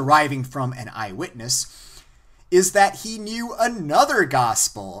work deriving from an eyewitness is that he knew another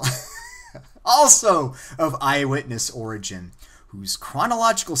Gospel, also of eyewitness origin, whose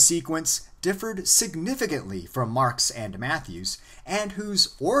chronological sequence differed significantly from Mark's and Matthew's, and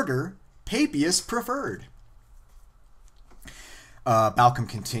whose order Papias preferred. Bauckham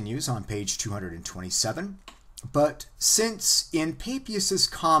continues on page 227, but since in Papias's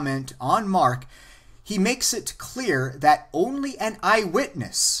comment on Mark, he makes it clear that only an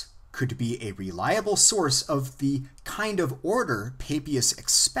eyewitness could be a reliable source of the kind of order Papias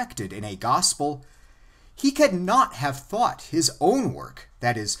expected in a gospel, he could not have thought his own work,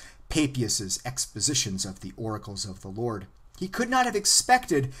 that is, Papias's expositions of the oracles of the Lord, he could not have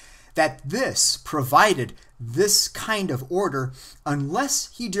expected that this provided this kind of order unless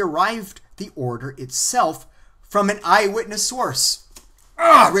he derived the order itself from an eyewitness source.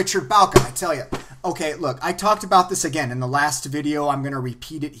 Richard Bauckham, I tell you. Okay, look, I talked about this again in the last video. I'm going to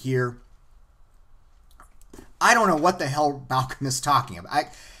repeat it here. I don't know what the hell Bauckham is talking about.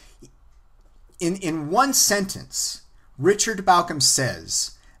 In one sentence, Richard Bauckham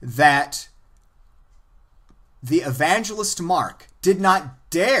says that the evangelist Mark did not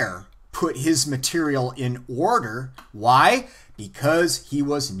dare put his material in order. Why? Because he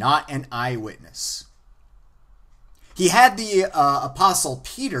was not an eyewitness. He had the Apostle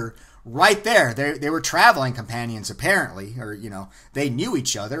Peter right there. They were traveling companions, apparently, or, they knew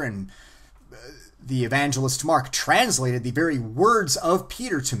each other, and the evangelist Mark translated the very words of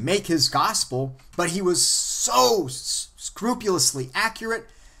Peter to make his gospel, but he was so scrupulously accurate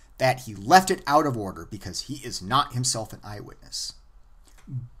that he left it out of order because he is not himself an eyewitness.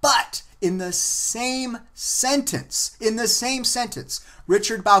 But in the same sentence,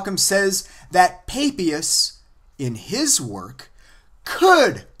 Richard Bauckham says that Papias, in his work,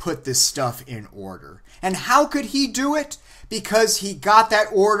 could put this stuff in order. And how could he do it? Because he got that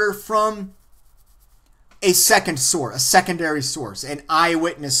order from a second source, a secondary source, an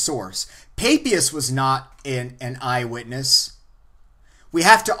eyewitness source. Papias was not an eyewitness. We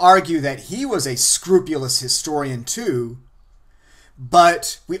have to argue that he was a scrupulous historian too,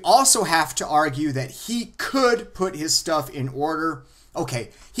 but we also have to argue that he could put his stuff in order. Okay,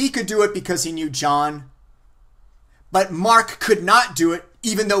 he could do it because he knew John, but Mark could not do it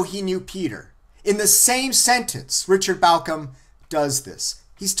even though he knew Peter. In the same sentence, Richard Bauckham does this.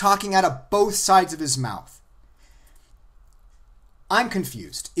 He's talking out of both sides of his mouth. I'm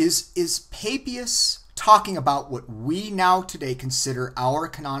confused. Is Papias talking about what we now today consider our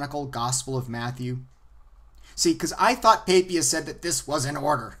canonical Gospel of Matthew? See, because I thought Papias said that this was in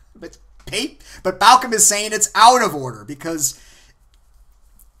order. But Bauckham is saying it's out of order because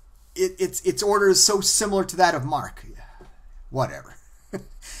its order is so similar to that of Mark. Whatever.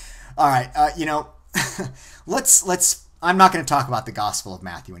 All right, let's. I'm not going to talk about the Gospel of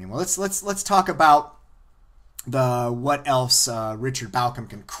Matthew anymore. Let's talk about what else Richard Bauckham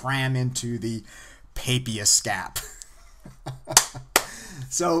can cram into the Papias gap.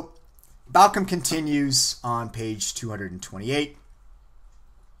 So Bauckham continues on page 228.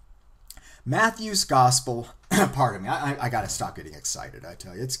 Matthew's Gospel. Pardon me. I got to stop getting excited. I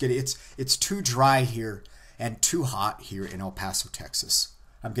tell you, it's too dry here and too hot here in El Paso, Texas.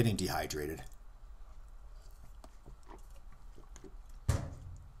 I'm getting dehydrated.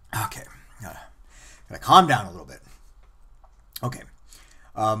 Okay, gotta calm down a little bit. Okay,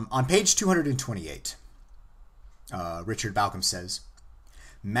 on page 228, Richard Bauckham says,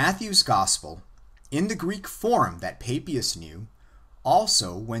 Matthew's Gospel, in the Greek form that Papias knew,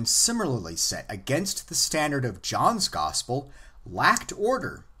 also, when similarly set against the standard of John's Gospel, lacked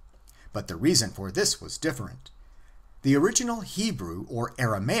order, but the reason for this was different. The original Hebrew or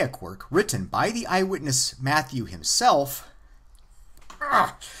Aramaic work written by the eyewitness Matthew himself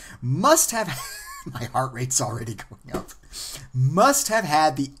must have, my heart rate's already going up, must have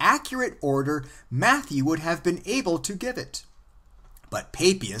had the accurate order Matthew would have been able to give it. But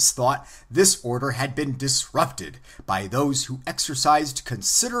Papias thought this order had been disrupted by those who exercised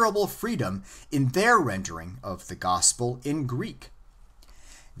considerable freedom in their rendering of the gospel in Greek.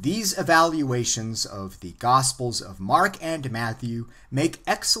 These evaluations of the Gospels of Mark and Matthew make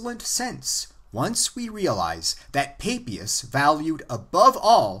excellent sense once we realize that Papias valued above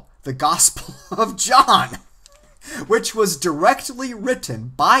all the Gospel of John, which was directly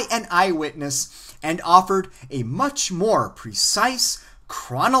written by an eyewitness and offered a much more precise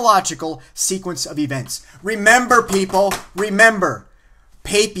chronological sequence of events. Remember, people, remember,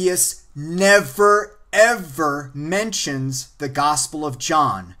 Papias never ever mentions the Gospel of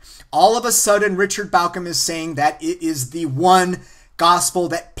John. All of a sudden, Richard Bauckham is saying that it is the one gospel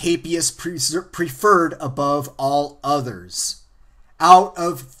that Papias preferred above all others. Out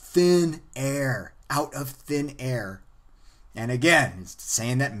of thin air. Out of thin air. And again, it's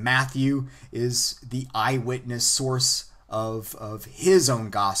saying that Matthew is the eyewitness source of his own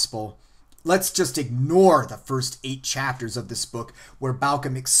gospel. Let's just ignore the first 8 chapters of this book where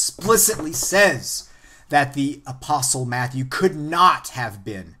Bauckham explicitly says that the Apostle Matthew could not have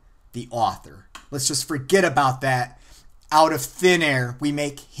been the author. Let's just forget about that. Out of thin air, we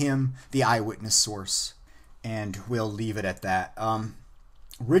make him the eyewitness source. And we'll leave it at that.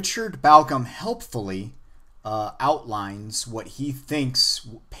 Richard Bauckham helpfully outlines what he thinks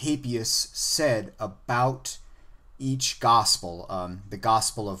Papias said about each gospel. The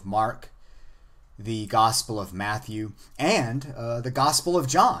Gospel of Mark, the Gospel of Matthew, and the Gospel of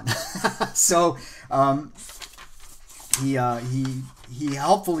John. So he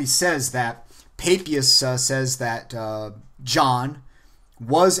helpfully says that Papias says that John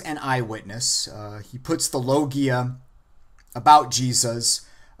was an eyewitness. He puts the Logia about Jesus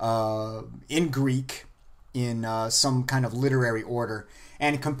in Greek in some kind of literary order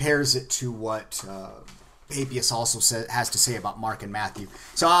and compares it to what Papias also has to say about Mark and Matthew.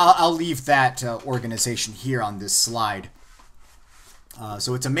 So I'll leave that organization here on this slide.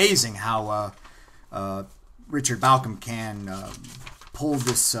 So it's amazing how Richard Bauckham can pull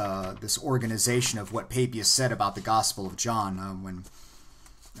this this organization of what Papias said about the Gospel of John when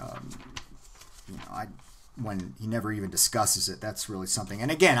he never even discusses it. That's really something. And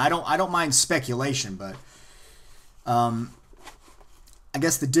again, I don't mind speculation, but I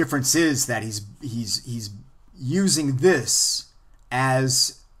guess the difference is that he's using this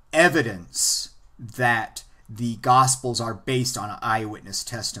as evidence that the Gospels are based on eyewitness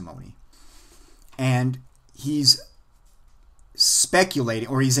testimony. And he's speculating,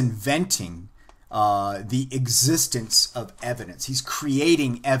 or he's inventing the existence of evidence. He's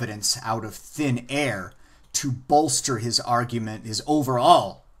creating evidence out of thin air to bolster his argument, his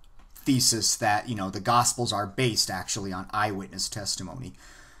overall thesis that, the Gospels are based actually on eyewitness testimony.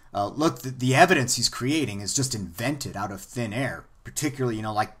 Look, the evidence he's creating is just invented out of thin air, particularly,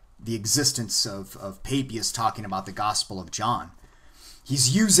 like the existence of Papias talking about the Gospel of John.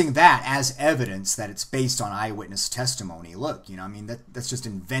 He's using that as evidence that it's based on eyewitness testimony. Look, that's just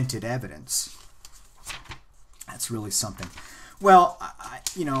invented evidence. That's really something. Well,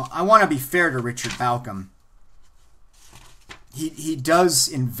 I want to be fair to Richard Bauckham. He does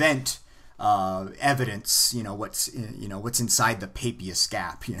invent evidence, what's inside the Papias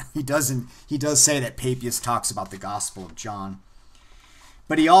gap. He does say that Papias talks about the Gospel of John.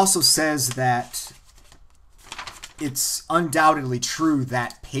 But he also says that it's undoubtedly true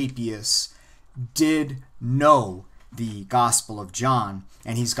that Papias did know the Gospel of John,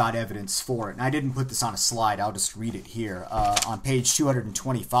 and he's got evidence for it. And I didn't put this on a slide. I'll just read it here. On page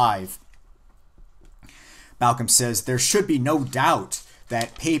 225, Bauckham says, there should be no doubt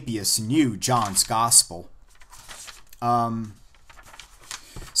that Papias knew John's Gospel.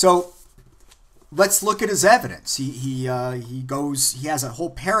 So let's look at his evidence. He has a whole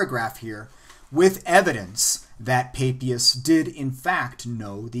paragraph here with evidence that Papias did in fact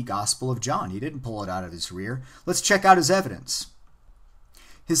know the Gospel of John. He didn't pull it out of his rear. Let's check out his evidence.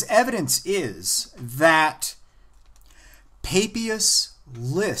 His evidence is that Papias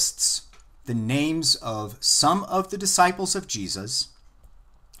lists the names of some of the disciples of Jesus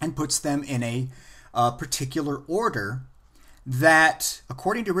and puts them in a particular order that,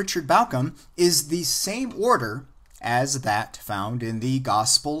 according to Richard Bauckham, is the same order as that found in the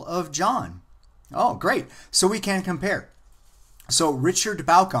Gospel of John. Oh, great. So we can compare. So Richard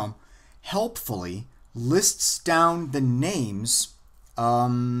Bauckham helpfully lists down the names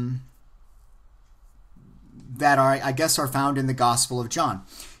that are found in the Gospel of John.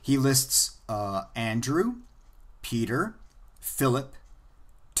 He lists Andrew, Peter, Philip,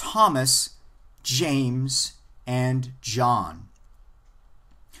 Thomas, James, and John.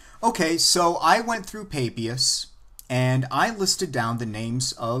 Okay, so I went through Papias and I listed down the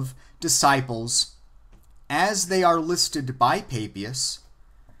names of disciples as they are listed by Papias,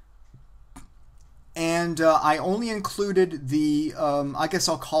 and I only included the, I guess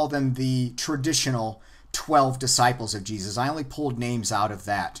I'll call them the traditional 12 disciples of Jesus. I only pulled names out of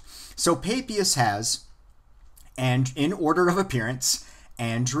that. So Papias has, and in order of appearance,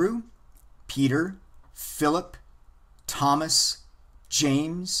 Andrew, Peter, Philip, Thomas,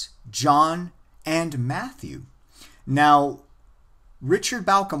 James, John, and Matthew. Now, Richard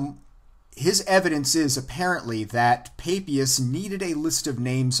Bauckham, his evidence is apparently that Papias needed a list of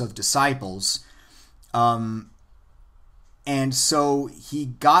names of disciples, and so he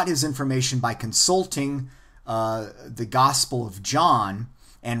got his information by consulting the Gospel of John,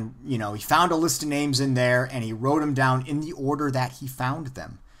 and he found a list of names in there, and he wrote them down in the order that he found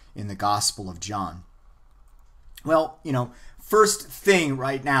them in the Gospel of John. Well, first thing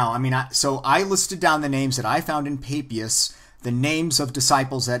right now, so I listed down the names that I found in Papias, the names of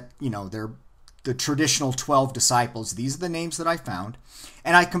disciples that, they're the traditional 12 disciples. These are the names that I found.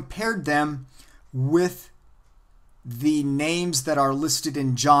 And I compared them with the names that are listed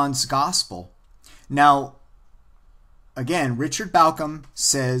in John's Gospel. Now, again, Richard Bauckham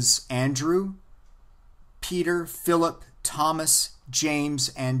says Andrew, Peter, Philip, Thomas,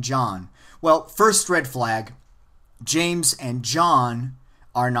 James, and John. Well, first red flag, James and John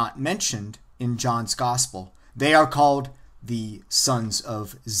are not mentioned in John's Gospel. They are called the sons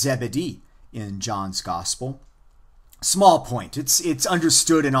of Zebedee in John's Gospel. Small point. It's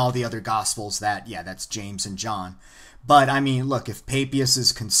understood in all the other Gospels that, yeah, that's James and John. But, look, if Papias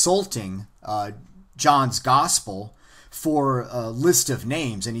is consulting John's Gospel for a list of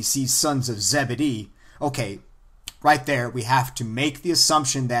names and he sees sons of Zebedee, okay, right there we have to make the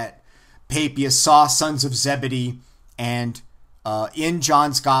assumption that Papias saw sons of Zebedee and in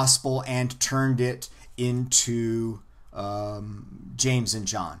John's Gospel and turned it into James and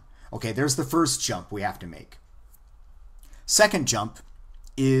John. Okay, there's the first jump we have to make. Second jump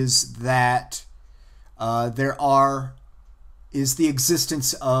is that there is the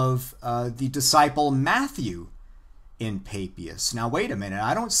existence of the disciple Matthew in Papias. Now, wait a minute.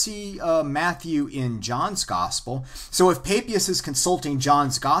 I don't see Matthew in John's Gospel. So if Papias is consulting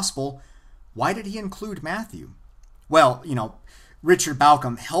John's Gospel, why did he include Matthew? Well, Richard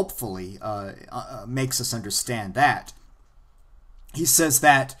Bauckham helpfully makes us understand that. He says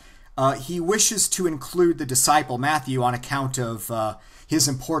that he wishes to include the disciple Matthew on account of his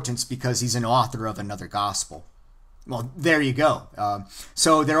importance because he's an author of another gospel. Well, there you go.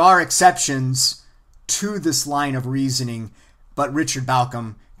 So there are exceptions to this line of reasoning, but Richard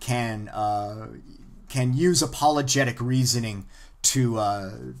Bauckham can use apologetic reasoning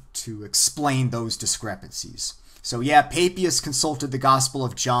to explain those discrepancies. So yeah, Papias consulted the Gospel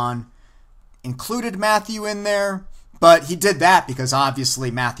of John, included Matthew in there, but he did that because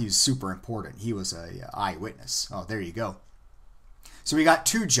obviously Matthew's super important. He was an eyewitness. Oh, there you go. So we got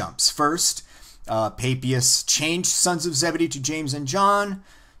two jumps. First, Papias changed sons of Zebedee to James and John.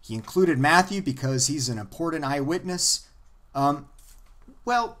 He included Matthew because he's an important eyewitness.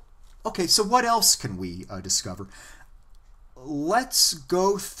 Well, okay, so what else can we discover? Let's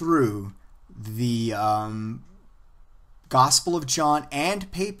go through the Gospel of John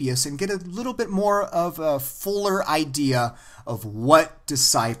and Papias and get a little bit more of a fuller idea of what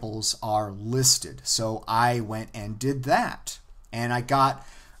disciples are listed. So I went and did that, and I got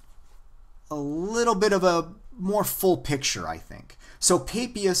a little bit of a more full picture, I think. So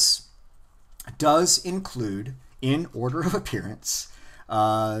Papias does include, in order of appearance,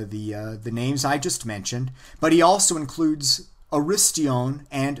 the names I just mentioned, but he also includes Aristion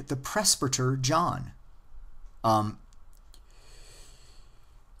and the presbyter John.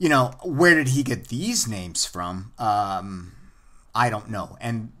 You know, where did he get these names from? I don't know.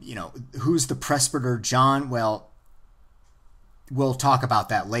 And, you know, who's the presbyter John? Well, we'll talk about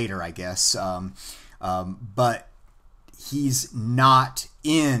that later, I guess. But he's not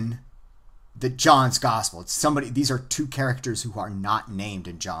in the John's Gospel. It's somebody. These are two characters who are not named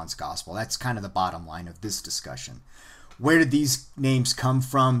in John's Gospel. That's kind of the bottom line of this discussion. Where did these names come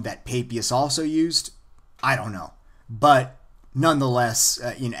from that Papias also used? I don't know. But nonetheless,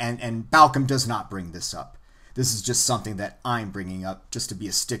 and Bauckham does not bring this up. This is just something that I'm bringing up just to be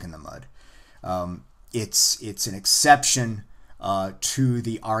a stick in the mud. It's an exception to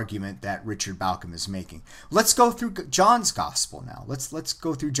the argument that Richard Bauckham is making. Let's go through John's Gospel now. Let's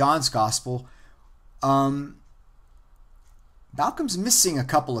go through John's Gospel. Bauckham's missing a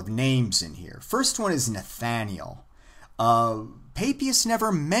couple of names in here. First one is Nathaniel. Papias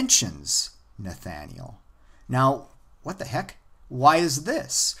never mentions Nathaniel. Now, what the heck? Why is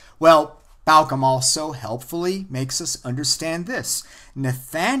this? Well, Bauckham also helpfully makes us understand this.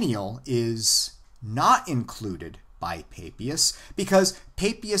 Nathaniel is not included by Papias because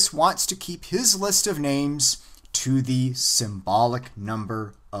Papias wants to keep his list of names to the symbolic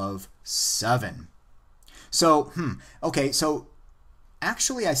number of 7. So, okay, so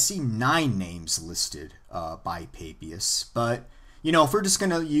actually I see 9 names listed by Papias, but, you know, if we're just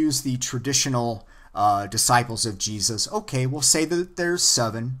going to use the traditional disciples of Jesus, okay, we'll say that there's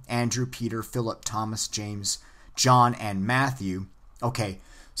 7: Andrew, Peter, Philip, Thomas, James, John, and Matthew. Okay,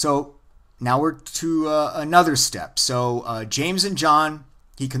 so now we're to another step. So James and John,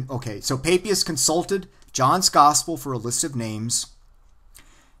 so Papias consulted John's Gospel for a list of names.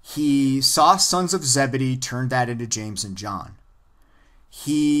 He saw sons of Zebedee, turned that into James and John.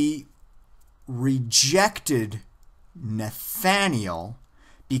 He rejected Nathaniel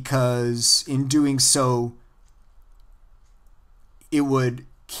because in doing so, it would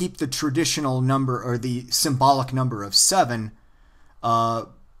keep the traditional number or the symbolic number of 7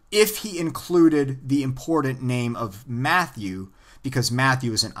 if he included the important name of Matthew, because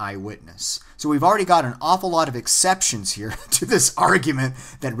Matthew is an eyewitness. So we've already got an awful lot of exceptions here to this argument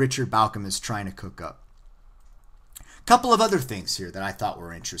that Richard Bauckham is trying to cook up. A couple of other things here that I thought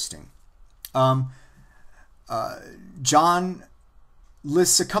were interesting. John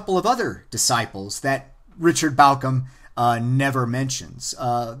lists a couple of other disciples that Richard Bauckham never mentions.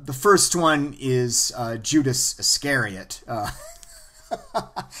 The first one is Judas Iscariot.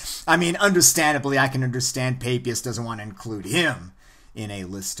 I mean, understandably, I can understand Papias doesn't want to include him in a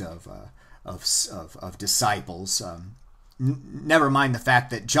list of disciples. Never mind the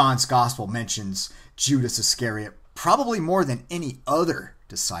fact that John's Gospel mentions Judas Iscariot probably more than any other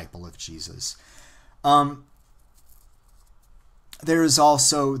disciple of Jesus. There is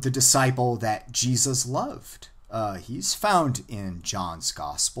also the disciple that Jesus loved. He's found in John's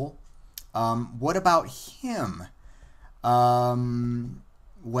Gospel. What about him?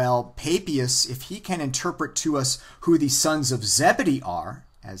 Well, Papias, if he can interpret to us who the sons of Zebedee are,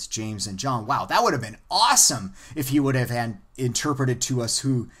 as James and John, wow, that would have been awesome if he would have interpreted to us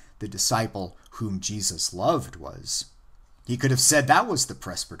who the disciple whom Jesus loved was. He could have said that was the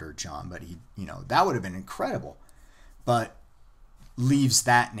presbyter John, but that would have been incredible. But leaves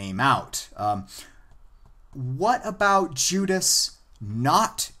that name out. What about Judas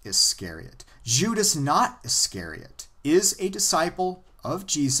not Iscariot? Judas not Iscariot is a disciple of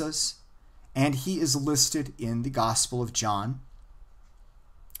Jesus, and he is listed in the Gospel of John.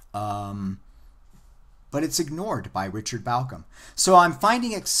 But it's ignored by Richard Bauckham. So I'm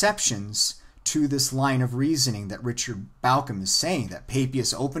finding exceptions to this line of reasoning that Richard Bauckham is saying, that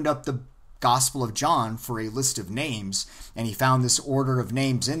Papias opened up the Gospel of John for a list of names, and he found this order of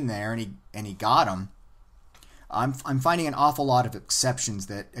names in there, and he got them. I'm finding an awful lot of exceptions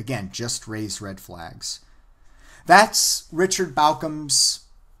that, again, just raise red flags. That's Richard Bauckham's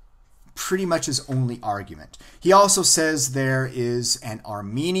pretty much his only argument. He also says there is an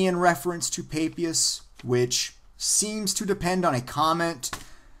Armenian reference to Papias, which seems to depend on a comment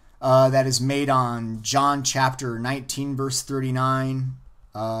that is made on John chapter 19, verse 39.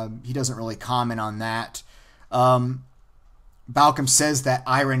 He doesn't really comment on that. Bauckham says that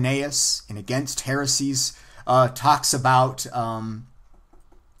Irenaeus, in Against Heresies, talks about,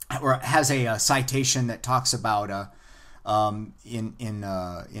 or has a citation that talks about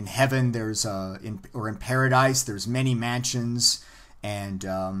in heaven there's or in paradise there's many mansions, and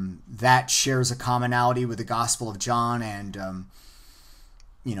that shares a commonality with the Gospel of John, and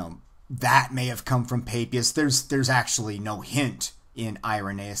that may have come from Papias. There's actually no hint in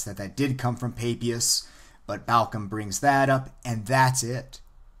Irenaeus that did come from Papias, but Bauckham brings that up, and that's it.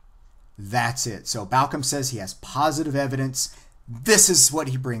 That's it. So Bauckham says he has positive evidence. This is what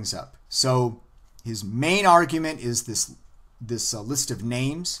he brings up. So his main argument is this list of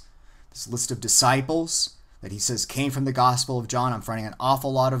names, this list of disciples that he says came from the Gospel of John. I'm finding an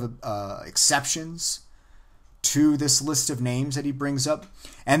awful lot of exceptions to this list of names that he brings up.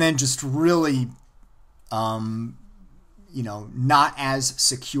 And then just really, not as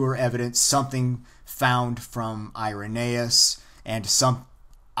secure evidence, something found from Irenaeus and some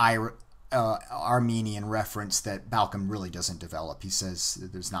Armenian reference that Bauckham really doesn't develop. He says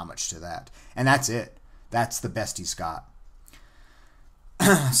there's not much to that. And that's it. That's the best he's got.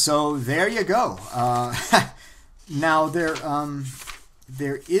 So there you go. Now there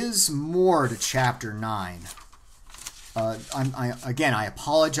is more to chapter 9. I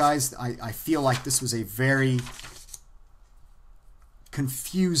apologize. I feel like this was a very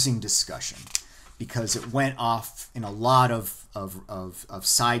confusing discussion, because it went off in a lot of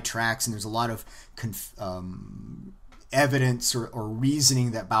sidetracks, and there's a lot of evidence or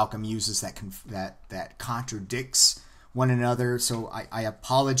reasoning that Bauckham uses that contradicts one another. So I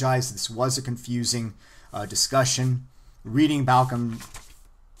apologize. This was a confusing discussion. Reading Bauckham,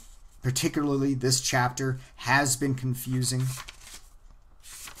 particularly this chapter, has been confusing.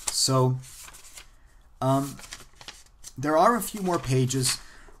 So there are a few more pages.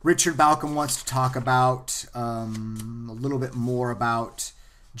 Richard Bauckham wants to talk about a little bit more about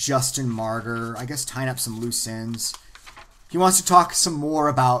Justin Martyr, I guess tying up some loose ends. He wants to talk some more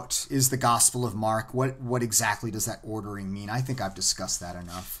about, is the Gospel of Mark, what exactly does that ordering mean? I think I've discussed that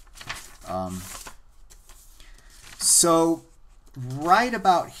enough. So right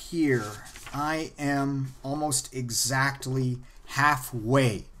about here, I am almost exactly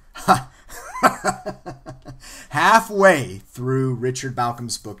halfway through Richard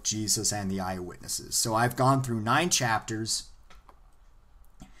Bauckham's book, Jesus and the Eyewitnesses. So I've gone through 9 chapters.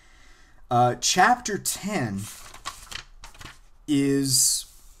 Chapter 10 is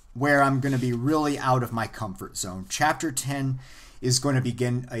where I'm going to be really out of my comfort zone. Chapter 10 is going to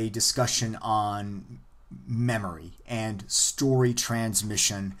begin a discussion on memory and story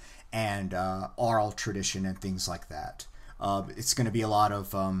transmission and oral tradition and things like that. It's going to be a lot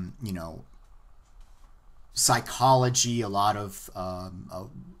of, psychology, a lot of,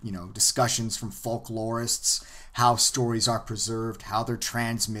 discussions from folklorists, how stories are preserved, how they're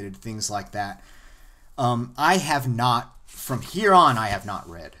transmitted, things like that. I have not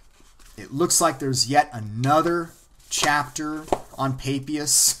read. It looks like there's yet another chapter on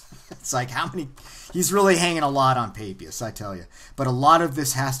Papias. It's like, how many? He's really hanging a lot on Papias, I tell you. But a lot of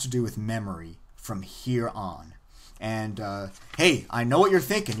this has to do with memory from here on. And hey, I know what you're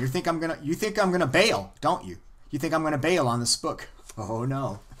thinking. You think I'm gonna bail, don't you? You think I'm gonna bail on this book? Oh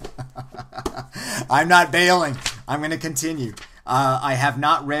no, I'm not bailing. I'm gonna continue. I have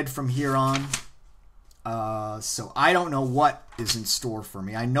not read from here on, so I don't know what is in store for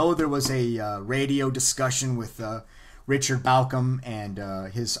me. I know there was a radio discussion with Richard Bauckham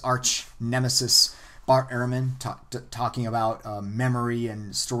and his arch nemesis Bart Ehrman talking about memory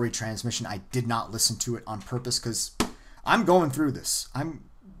and story transmission. I did not listen to it on purpose because I'm going through this.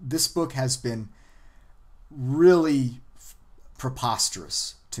 This book has been really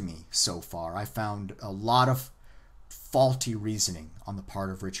preposterous to me so far. I found a lot of faulty reasoning on the part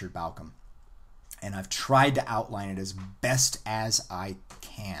of Richard Bauckham, and I've tried to outline it as best as I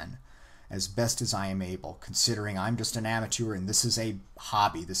can. as best as I am able, considering I'm just an amateur and this is a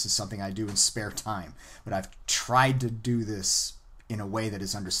hobby. This is something I do in spare time. But I've tried to do this in a way that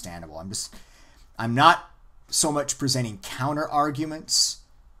is understandable. I'm not so much presenting counter arguments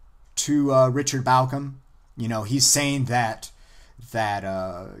to Richard Bauckham. You know, he's saying that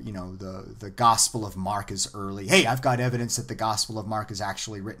you know, the Gospel of Mark is early. Hey, I've got evidence that the Gospel of Mark is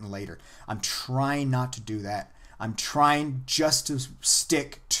actually written later. I'm trying not to do that. I'm trying just to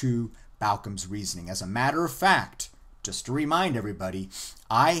stick to Bauckham's reasoning. As a matter of fact, just to remind everybody,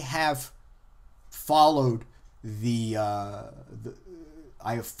 I have followed my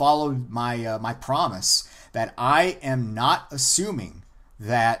promise that I am not assuming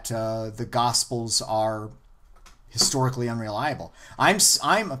that the Gospels are historically unreliable.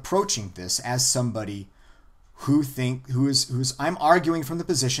 I'm approaching this as somebody I'm arguing from the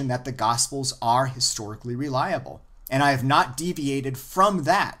position that the Gospels are historically reliable. And I have not deviated from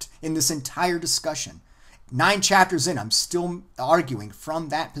that in this entire discussion. 9 chapters in, I'm still arguing from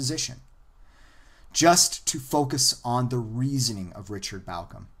that position, just to focus on the reasoning of Richard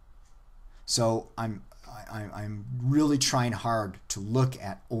Bauckham. So I'm really trying hard to look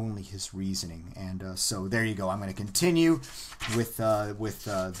at only his reasoning, and so there you go. I'm going to continue with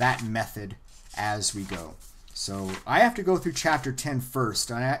that method as we go. So I have to go through chapter 10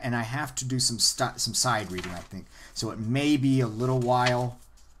 first, and I have to do some side reading, I think. So it may be a little while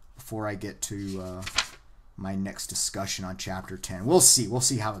before I get to my next discussion on chapter 10. We'll see. We'll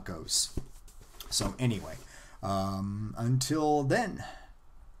see how it goes. So anyway, until then,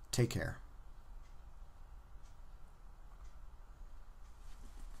 take care.